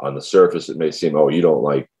 on the surface, it may seem, oh, you don't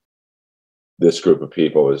like this group of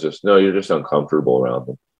people. It's just, no, you're just uncomfortable around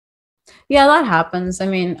them. Yeah, that happens. I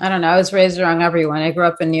mean, I don't know. I was raised around everyone. I grew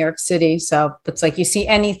up in New York City, so it's like you see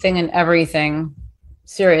anything and everything.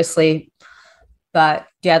 Seriously. But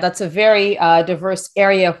yeah, that's a very diverse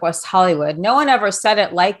area of West Hollywood. No one ever said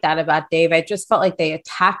it like that about Dave. I just felt like they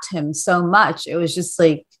attacked him so much. It was just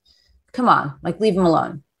like, come on, like leave him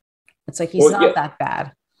alone. It's like he's Well, not yeah. that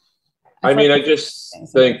bad. I mean, I just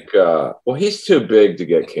think, well, he's too big to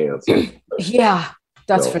get canceled. Yeah,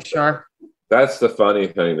 that's for sure. That's the funny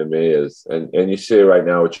thing to me is, and you see it right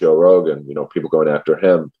now with Joe Rogan, people going after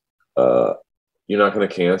him. You're not going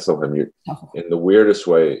to cancel him. In the weirdest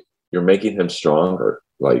way, you're making him stronger.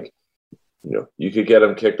 Like, you could get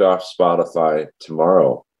him kicked off Spotify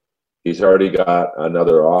tomorrow. He's already got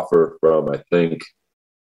another offer from, I think,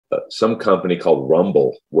 some company called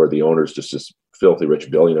Rumble, where the owner's just this filthy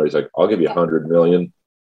rich billionaire. He's like, I'll give you $100 million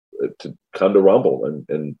to come to Rumble.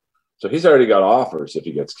 And so he's already got offers if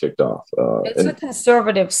he gets kicked off. It's a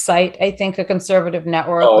conservative site, I think, a conservative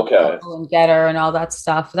network. Oh, okay. And Getter and all that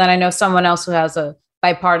stuff. Then I know someone else who has a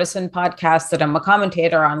bipartisan podcast that I'm a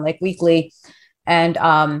commentator on, like weekly. And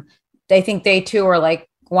they think they too are like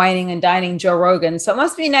whining and dining Joe Rogan. So it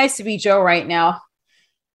must be nice to be Joe right now.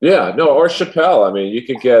 Yeah, no, or Chappelle. I mean, you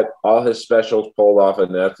could get all his specials pulled off of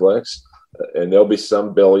Netflix, and there'll be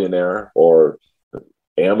some billionaire or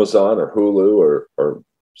Amazon or Hulu or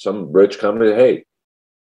some rich company. Hey,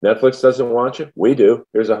 Netflix doesn't want you. We do.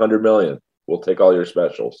 Here's $100 million. We'll take all your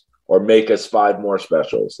specials, or make us 5 more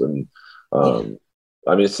specials. And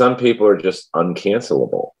I mean, some people are just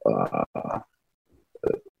uncancelable.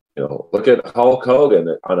 Look at Hulk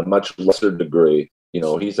Hogan on a much lesser degree.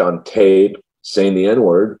 He's on tape saying the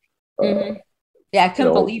N-word. Mm-hmm. Yeah, I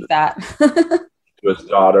couldn't believe that. To his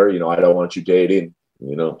daughter, I don't want you dating,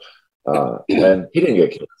 and he didn't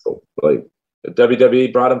get canceled. Like,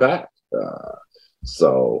 WWE brought him back.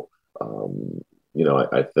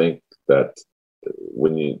 I think that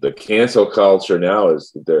when the cancel culture now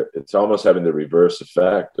is there, it's almost having the reverse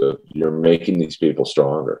effect of you're making these people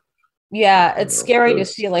stronger. Yeah, it's scary to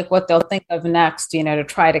see like what they'll think of next, to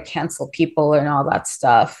try to cancel people and all that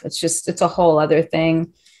stuff. It's a whole other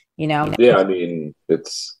thing, Yeah, I mean,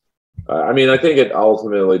 I think it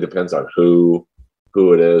ultimately depends on who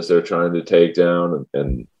it is they're trying to take down.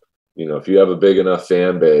 And if you have a big enough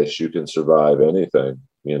fan base, you can survive anything,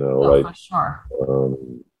 for sure.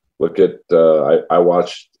 Look at, I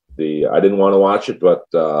watched I didn't want to watch it, but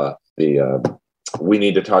We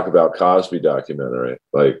Need to Talk About Cosby documentary.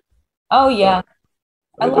 Like, oh yeah,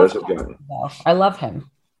 I love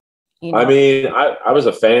him. I mean, I was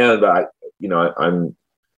a fan, but I'm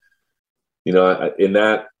in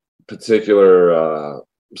that particular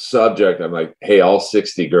subject, I'm like, hey, all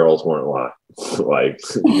 60 girls weren't lying. Like,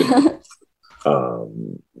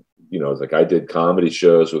 it's like I did comedy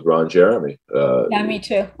shows with Ron Jeremy. Yeah, me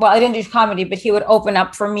too. Well, I didn't do comedy, but he would open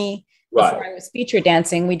up for me before I was feature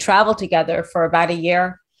dancing. We traveled together for about a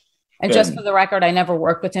year. And just for the record, I never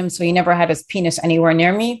worked with him, so he never had his penis anywhere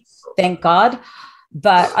near me. Thank God.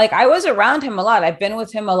 But like, I was around him a lot. I've been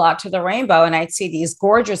with him a lot to the Rainbow, and I'd see these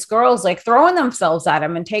gorgeous girls like throwing themselves at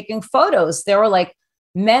him and taking photos. There were like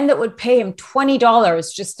men that would pay him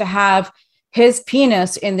 $20 just to have his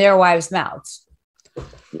penis in their wives' mouths.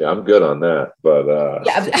 Yeah, I'm good on that. But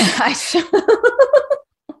yeah,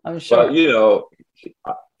 I'm sure. But,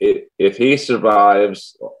 if he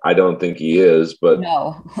survives, I don't think he is, but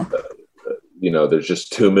no. There's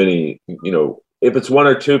just too many, if it's 1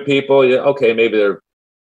 or 2 people, yeah, okay, maybe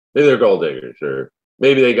they're gold diggers, or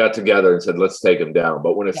maybe they got together and said, let's take him down.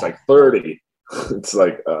 But when it's like 30, it's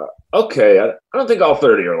like, okay, I don't think all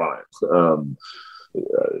 30 are lying.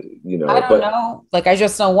 I don't know. Like, I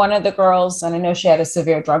just know one of the girls, and I know she had a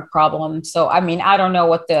severe drug problem. So, I mean, I don't know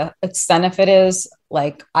what the extent of it is.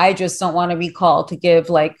 Like, I just don't want to be called to give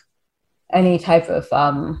like any type of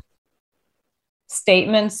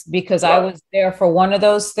statements, because I was there for one of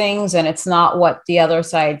those things, and it's not what the other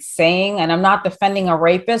side's saying. And I'm not defending a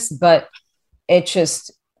rapist, but it's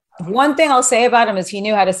just one thing I'll say about him is he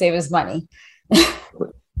knew how to save his money.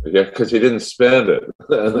 Yeah, because he didn't spend it.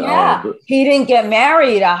 Yeah, he didn't get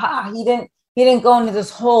married. He didn't go into this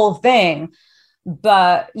whole thing.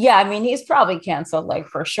 But yeah, I mean, he's probably canceled, like,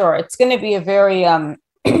 for sure. It's going to be a very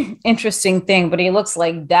interesting thing, but he looks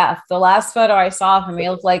like death. The last photo I saw of him, he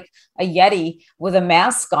looked like a Yeti with a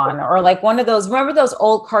mask on, or like one of those, remember those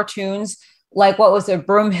old cartoons? Like, what was it,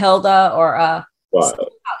 Broomhilda or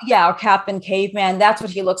or Captain Caveman? That's what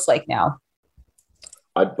he looks like now.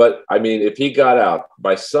 But I mean, if he got out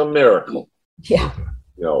by some miracle,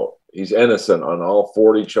 he's innocent on all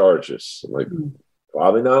 40 charges. Like,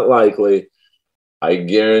 probably not likely. I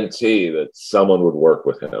guarantee that someone would work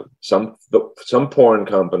with him. Some porn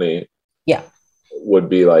company Yeah. would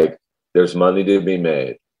be like, there's money to be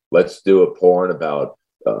made. Let's do a porn about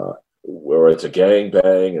where it's a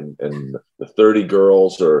gangbang and the 30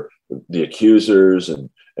 girls are the accusers and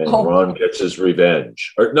Ron gets his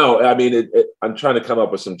revenge. Or no, I mean, I'm trying to come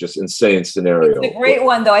up with some just insane scenario. It's a great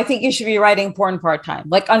one, though. I think you should be writing porn part-time,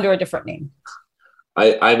 like under a different name.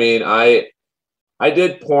 I mean, I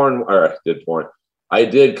did porn, or I did porn. I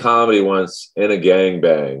did comedy once in a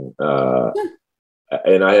gangbang,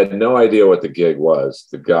 and I had no idea what the gig was.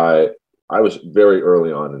 The guy, I was very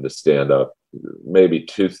early on into stand-up, maybe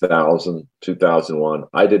 2000, 2001.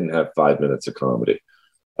 I didn't have 5 minutes of comedy.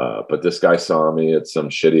 But this guy saw me at some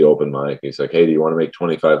shitty open mic. He's like, hey, do you want to make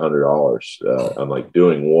 $2,500? I'm like,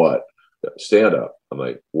 doing what? Stand up. I'm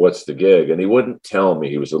like, what's the gig? And he wouldn't tell me.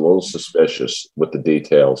 He was a little suspicious with the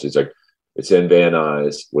details. He's like, it's in Van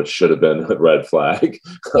Nuys, which should have been a red flag.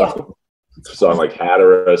 Yeah. So I'm like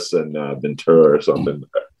Hatteras and Ventura or something.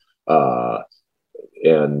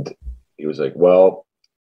 And he was like, well,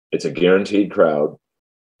 it's a guaranteed crowd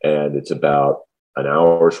and it's about an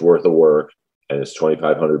hour's worth of work and it's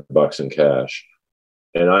 $2,500 in cash.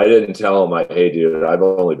 And I didn't tell him, like, hey, dude, I've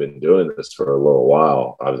only been doing this for a little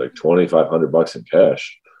while. I was like, $2,500 in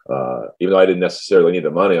cash. Even though I didn't necessarily need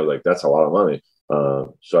the money, I was like, that's a lot of money.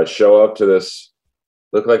 So I show up to this,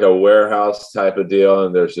 look like a warehouse type of deal.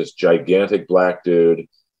 And there's this gigantic black dude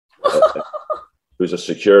who's a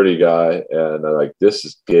security guy. And I'm like,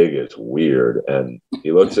 this gig is weird. And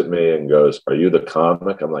he looks at me and goes, are you the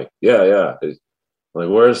comic? I'm like, yeah. I'm like,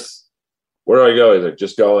 where do I go? He's like,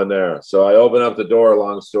 just go in there. So I open up the door,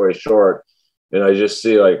 long story short, and I just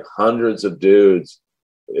see like hundreds of dudes,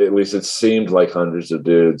 at least it seemed like hundreds of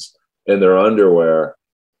dudes in their underwear.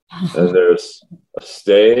 And there's a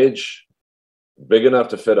stage big enough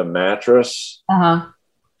to fit a mattress and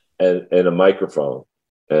a microphone.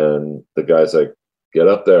 And the guy's like, get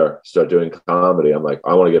up there, start doing comedy. I'm like,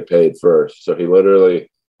 I want to get paid first. So he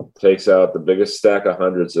literally takes out the biggest stack of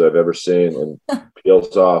hundreds that I've ever seen and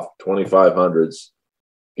peels off 2,500s,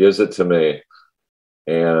 gives it to me.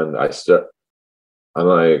 And I started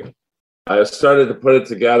to put it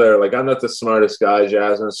together. Like, I'm not the smartest guy,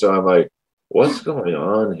 Jasmine. So I'm like, what's going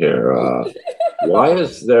on here? Why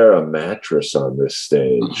is there a mattress on this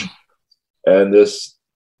stage? And this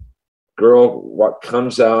girl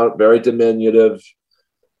comes out very diminutive,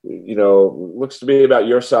 looks to be about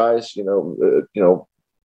your size,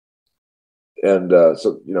 and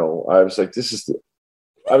so, I was like,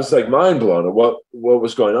 I was like mind blown at what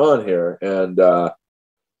was going on here. And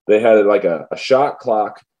they had like a shot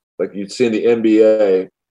clock, like you'd see in the NBA,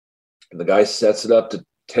 and the guy sets it up to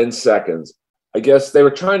 10 seconds. I guess they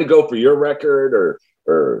were trying to go for your record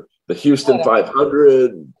or the Houston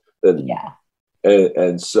 500.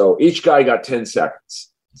 And so each guy got 10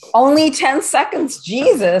 seconds. Only 10 seconds.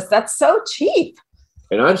 Jesus, that's so cheap.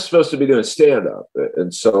 And I'm supposed to be doing stand-up.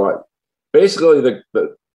 And so basically the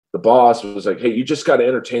boss was like, hey, you just got to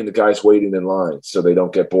entertain the guys waiting in line so they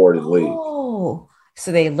don't get bored and leave. Oh,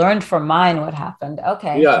 so they learned from mine what happened.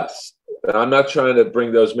 Okay. Yes. And I'm not trying to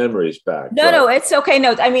bring those memories back. No, it's okay.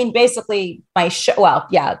 No, I mean, basically my show, well,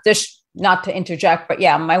 yeah, this, not to interject, but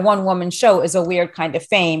yeah, my one woman show is a weird kind of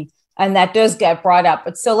fame. And that does get brought up.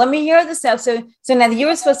 But so let me hear this now. So now you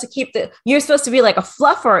were supposed to you're supposed to be like a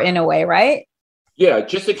fluffer in a way, right? Yeah,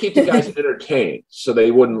 just to keep the guys entertained so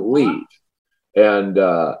they wouldn't leave. And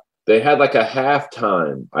they had like a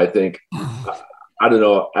halftime, I think, I don't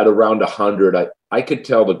know, at around 100. I could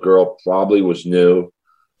tell the girl probably was new.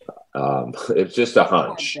 It's just a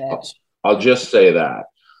hunch. I'll just say that.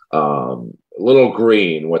 A little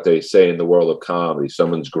green, what they say in the world of comedy,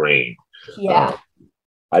 someone's green. Yeah.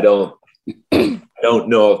 I don't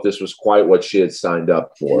know if this was quite what she had signed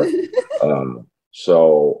up for.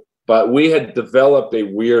 But we had developed a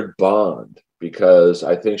weird bond because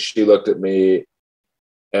I think she looked at me,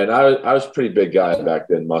 and I was a pretty big guy back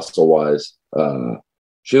then, muscle wise.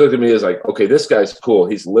 She looked at me as like, okay, this guy's cool.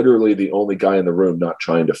 He's literally the only guy in the room not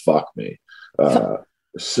trying to fuck me.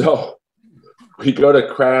 So we go to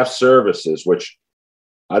craft services, which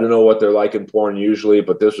I don't know what they're like in porn usually,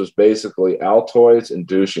 but this was basically Altoids and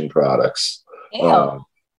douching products.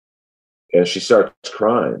 And she starts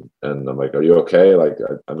crying, and I'm like, "Are you okay?" Like,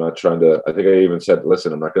 I'm not trying to. I think I even said,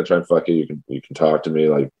 "Listen, I'm not going to try and fuck you. You can talk to me.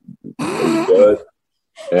 Like, are you good?"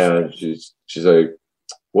 And she's like,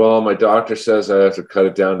 "Well, my doctor says I have to cut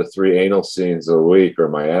it down to 3 anal scenes a week, or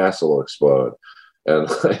my ass will explode." And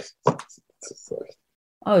like,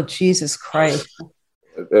 oh, Jesus Christ!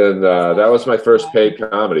 And that was my first paid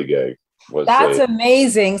comedy gig. That's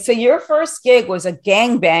amazing. So your first gig was a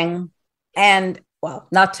gangbang, and well,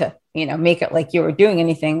 not to make it like you were doing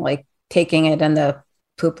anything, like taking it in the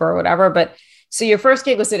pooper or whatever. But so your first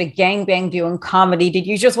gig was at a gangbang doing comedy. Did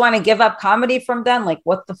you just want to give up comedy from then? Like,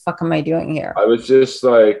 what the fuck am I doing here? I was just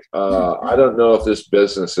like, I don't know if this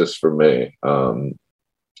business is for me.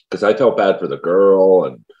 Because I felt bad for the girl,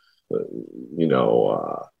 and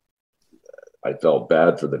I felt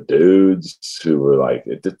bad for the dudes who were like,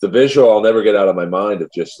 the visual I'll never get out of my mind of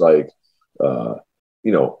just like, I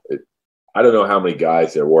don't know how many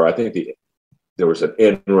guys there were. I think there was an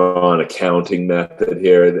Enron accounting method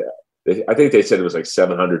here. I think they said it was like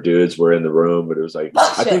 700 dudes were in the room, but it was like,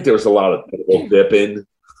 I think there was a lot of people dipping.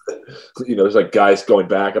 There's like guys going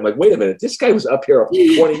back. I'm like, wait a minute, this guy was up here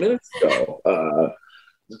 20 minutes ago.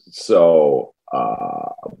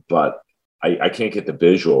 But I can't get the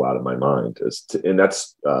visual out of my mind. And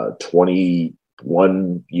that's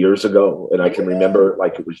 21 years ago. And I can remember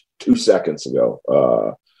like it was 2 seconds ago.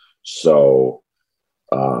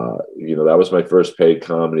 That was my first paid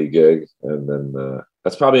comedy gig. And then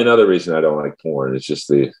that's probably another reason I don't like porn. It's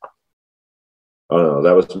just I don't know,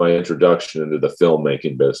 that was my introduction into the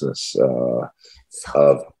filmmaking business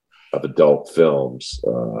of adult films.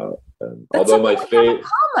 And although my favorite,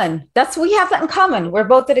 we have that in common. We're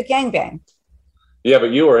both at a gangbang. Yeah, but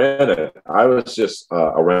you were in it. I was just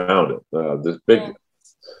around it. This big,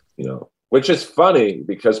 which is funny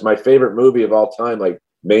because my favorite movie of all time, like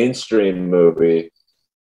mainstream movie,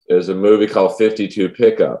 is a movie called 52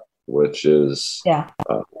 Pickup, which is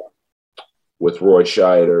with Roy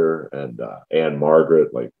Scheider and Anne Margaret,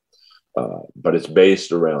 but it's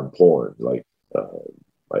based around porn. Like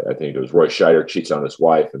I think it was Roy Scheider cheats on his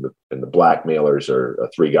wife, and the blackmailers are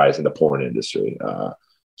three guys in the porn industry.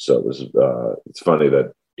 So it was. It's funny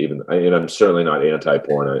that I'm certainly not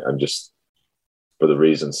anti-porn. I'm just, for the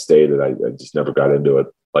reasons stated, I just never got into it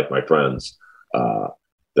like my friends.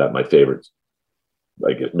 That my favorite,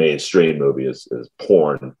 mainstream movie is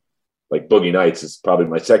porn. Like Boogie Nights is probably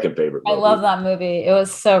my second favorite movie. I love that movie. It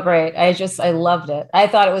was so great. I loved it. I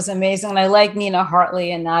thought it was amazing. And I like Nina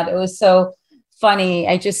Hartley in that. It was so funny.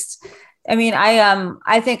 I think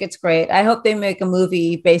it's great. I hope they make a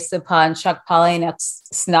movie based upon Chuck Palahniuk's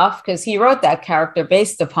Snuff, because he wrote that character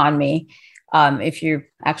based upon me. If you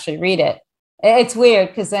actually read it, it's weird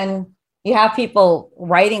because then you have people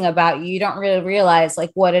writing about you. You don't really realize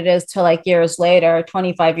like what it is till like years later,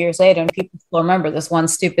 25 years later, and people still remember this one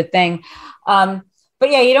stupid thing. But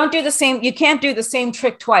yeah, you don't do the same. You can't do the same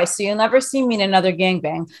trick twice. So you'll never see me in another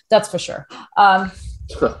gangbang. That's for sure. Well,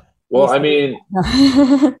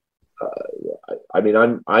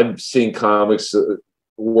 I'm seeing comics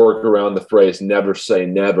work around the phrase "never say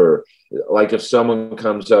never." Like if someone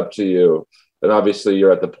comes up to you, and obviously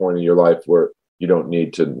you're at the point in your life where you don't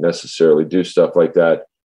need to necessarily do stuff like that.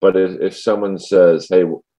 But if someone says, "Hey,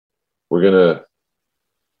 we're gonna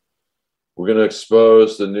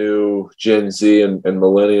expose the new Gen Z and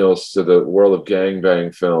millennials to the world of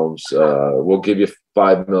gangbang films, we'll give you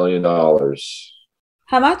 $5 million."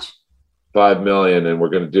 How much? $5 million, and we're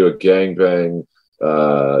going to do a gangbang.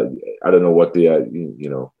 I don't know what the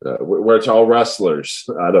where it's all wrestlers.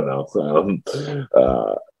 I don't know.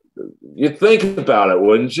 You'd think about it,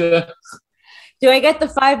 wouldn't you? Do I get the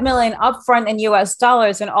 $5 million upfront in US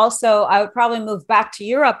dollars? And also I would probably move back to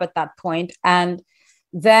Europe at that point. And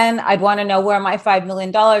then I'd want to know where my $5 million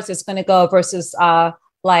is going to go versus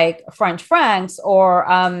like French francs or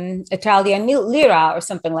Italian lira or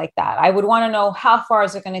something like that. I would want to know how far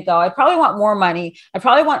is it going to go. I'd probably want more money. I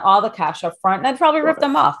probably want all the cash up front, and I'd probably rip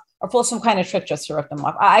them off or pull some kind of trick just to rip them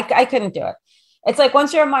off. I couldn't do it. It's like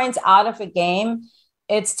once your mind's out of a game,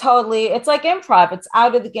 it's like improv. It's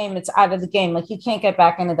out of the game. It's out of the game. Like you can't get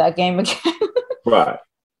back into that game again. Right.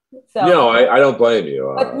 So, I don't blame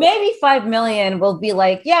you. But maybe 5 million will be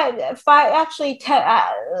like,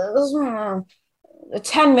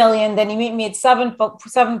 10 million. Then you meet me at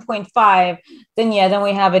 7.5. Then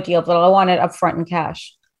we have a deal, but I want it up front in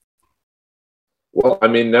cash. Well,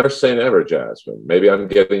 never say never, Jasmine. Maybe I'm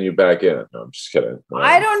getting you back in. No, I'm just kidding.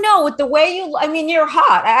 I don't know. With the way you're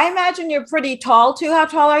hot. I imagine you're pretty tall too. How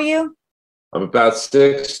tall are you? I'm about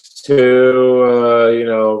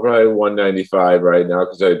 6'2", probably 195 right now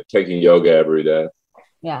because I'm taking yoga every day.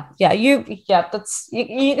 Yeah. You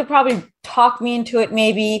could probably talk me into it.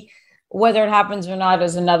 Maybe whether it happens or not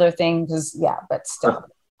is another thing. But still.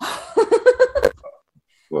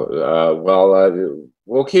 We'll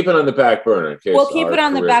keep it on the back burner. We'll keep it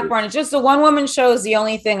on the back burner. Just the one woman show is the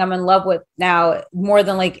only thing I'm in love with now, more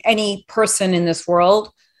than like any person in this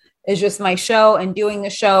world. Is just my show and doing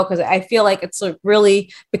the show, because I feel like it's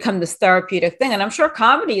really become this therapeutic thing. And I'm sure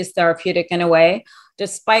comedy is therapeutic in a way,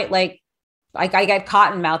 despite like I get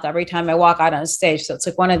cotton mouth every time I walk out on stage. So it's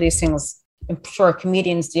like one of these things I'm sure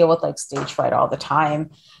comedians deal with like stage fright all the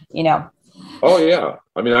time, you know. Oh yeah,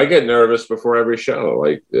 I mean, I get nervous before every show,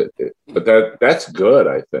 like, but that's good,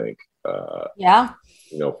 I think. Yeah.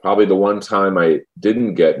 You know, probably the one time I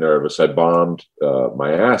didn't get nervous, I bombed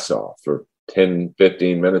my ass off for 10,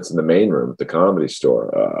 15 minutes in the main room at the Comedy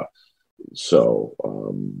Store. You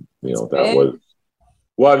know, that was,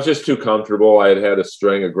 well, I was just too comfortable. I had a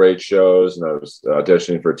string of great shows, and I was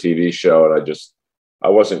auditioning for a TV show, and I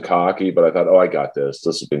wasn't cocky, but I thought, oh, I got this.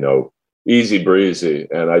 This will be no easy breezy.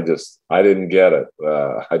 And I didn't get it.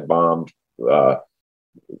 I bombed.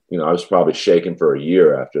 You know, I was probably shaken for a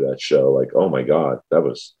year after that show. Like, oh my God,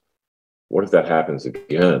 what if that happens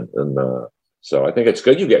again? And so I think it's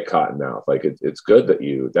good you get cotton mouth. Like, it's good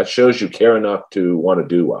that shows you care enough to want to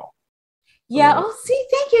do well. Yeah. Oh, see,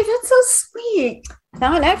 thank you. That's so sweet.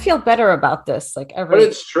 Now I feel better about this. Like, but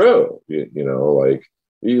it's true. You know, like,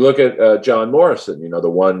 you look at John Morrison. You know, the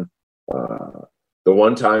one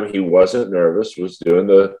time he wasn't nervous was doing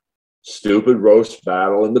the stupid roast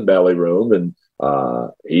battle in the belly room, and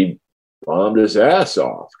he bombed his ass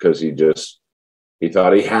off because he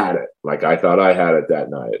thought he had it. Like I thought I had it that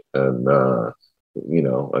night, and you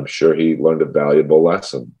know, I'm sure he learned a valuable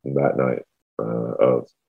lesson that night of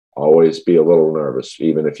always be a little nervous,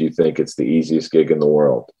 even if you think it's the easiest gig in the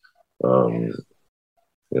world. You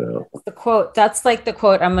know, the quote, that's like the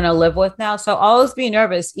quote I'm going to live with now. So always be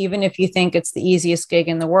nervous, even if you think it's the easiest gig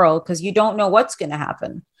in the world, because you don't know what's going to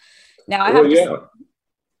happen. Now I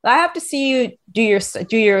have to see you do your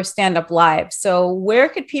stand-up live. So where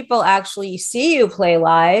could people actually see you play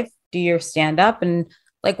live, do your stand-up, and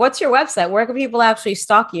like, what's your website? Where can people actually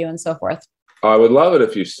stalk you and so forth? I would love it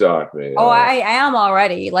if you stalked me. Oh, I am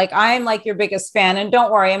already. Like, I'm like your biggest fan. And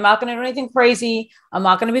don't worry, I'm not going to do anything crazy. I'm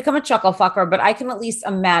not going to become a chuckle fucker, but I can at least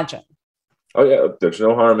imagine. Oh, yeah. There's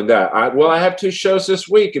no harm in that. I have 2 shows this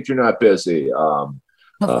week if you're not busy. Of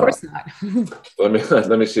course not.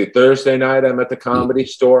 let me see. Thursday night, I'm at the Comedy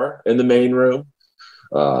Store in the main room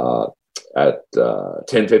at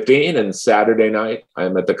 10:15. And Saturday night,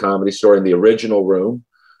 I'm at the Comedy Store in the original room,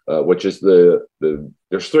 which is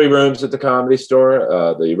there's 3 rooms at the Comedy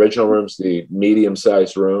Store. The original room's the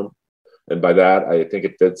medium-sized room, and by that I think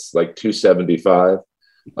it fits like 275.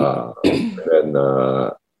 And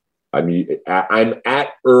I'm at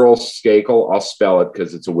Earl Skakel. I'll spell it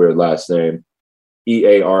because it's a weird last name.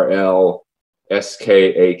 EARL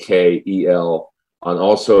SKAKEL on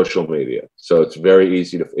all social media. So it's very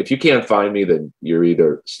easy to. If you can't find me, then you're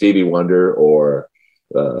either Stevie Wonder or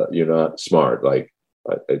you're not smart. Like.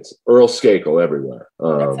 It's Earl Skakel everywhere.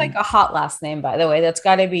 That's like a hot last name, by the way. That's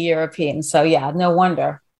got to be European. So yeah, no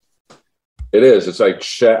wonder. It is. It's like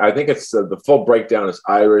I think it's the full breakdown is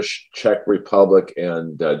Irish, Czech Republic,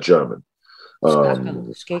 and German.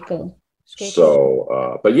 Skakel.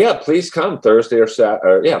 So, but yeah, please come Thursday or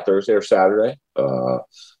Saturday.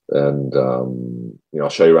 And you know, I'll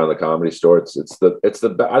show you around the Comedy Store. It's the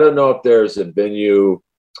I don't know if there's a venue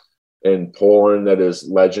in porn that is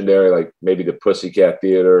legendary, like maybe the Pussycat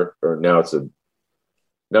Theater, or now it's a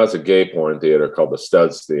gay porn theater called the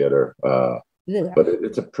Studs Theater. But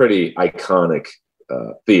it's a pretty iconic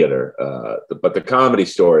theater. But the Comedy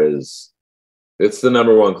Store it's the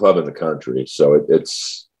 #1 club in the country, so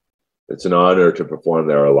it's an honor to perform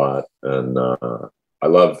there a lot. And I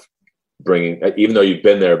love bringing, even though you've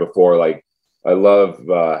been there before, like. I love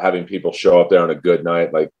having people show up there on a good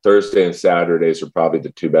night. Like Thursday and Saturdays are probably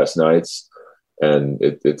the 2 best nights, and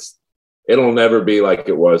it'll never be like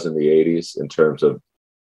it was in the '80s in terms of,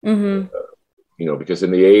 you know, because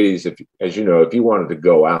in the '80s, if you wanted to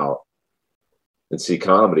go out and see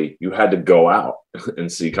comedy, you had to go out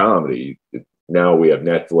and see comedy. Now we have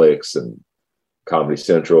Netflix and Comedy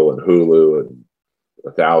Central and Hulu and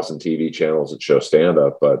 1,000 TV channels that show stand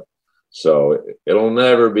up, but. So it'll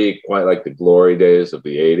never be quite like the glory days of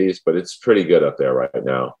the '80s, but it's pretty good up there right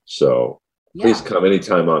now. So please come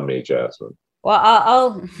anytime on me, Jasmine. Well,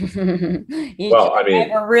 I'll I mean, I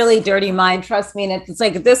have a really dirty mind. Trust me. And it's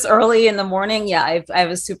like this early in the morning. Yeah, I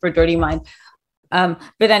have a super dirty mind. But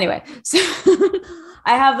anyway, so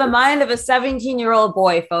I have the mind of a 17-year-old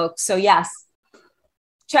boy, folks. So yes,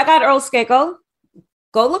 check out Earl Skakel.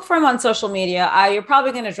 Go look for him on social media. You're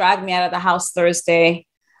probably going to drag me out of the house Thursday.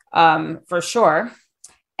 For sure.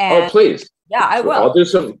 And please. Yeah, I will. I'll do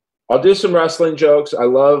some wrestling jokes. I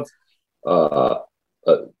love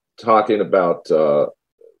talking about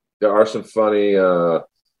there are some funny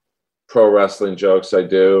pro wrestling jokes I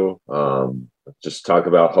do. Just talk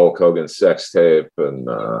about Hulk Hogan's sex tape and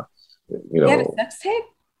you know. He had a sex tape?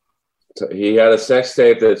 He had a sex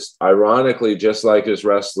tape that's ironically just like his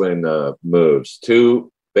wrestling moves.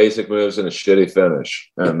 2 basic moves and a shitty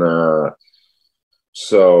finish. And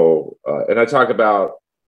So, and I talk about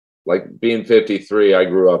like being 53. I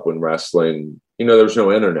grew up when wrestling, there was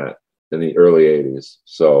no internet in the early 80s.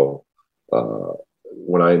 So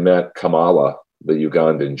when I met Kamala, the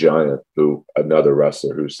Ugandan giant, another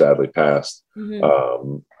wrestler who sadly passed,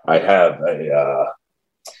 I have a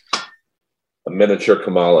miniature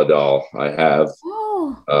Kamala doll. I have.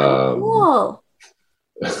 Oh, cool.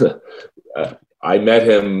 I met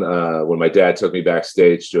him when my dad took me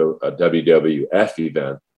backstage to a WWF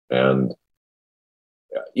event. And,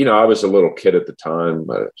 I was a little kid at the time.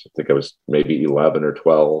 I think I was maybe 11 or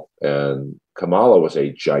 12. And Kamala was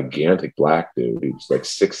a gigantic black dude. He was like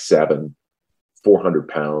 6'7", 400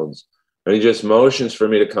 pounds. And he just motions for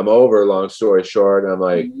me to come over, long story short. And I'm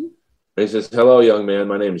like, and he says, "Hello, young man.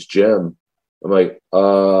 My name is Jim." I'm like,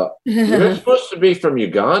 "You're supposed to be from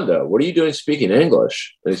Uganda. What are you doing speaking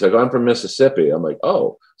English?" And he's like, "I'm from Mississippi." I'm like,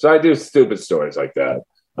 "Oh." So I do stupid stories like that.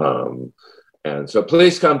 And so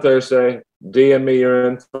please come Thursday, DM me your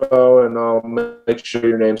info, and I'll make sure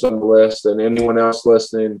your name's on the list. And anyone else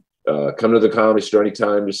listening, come to the Comedy Store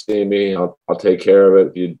anytime to see me. I'll take care of it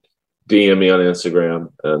if you DM me on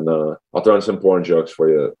Instagram, and I'll throw in some porn jokes for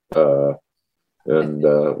you, and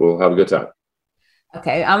we'll have a good time.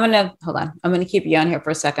 Okay, hold on. I'm going to keep you on here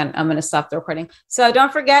for a second. I'm going to stop the recording. So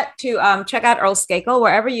don't forget to check out Earl Skakel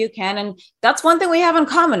wherever you can. And that's one thing we have in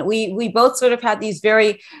common. We both sort of had these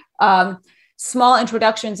very small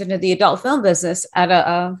introductions into the adult film business at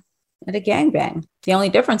a gangbang. The only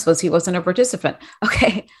difference was he wasn't a participant.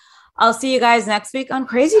 Okay, I'll see you guys next week on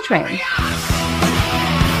Crazy Train.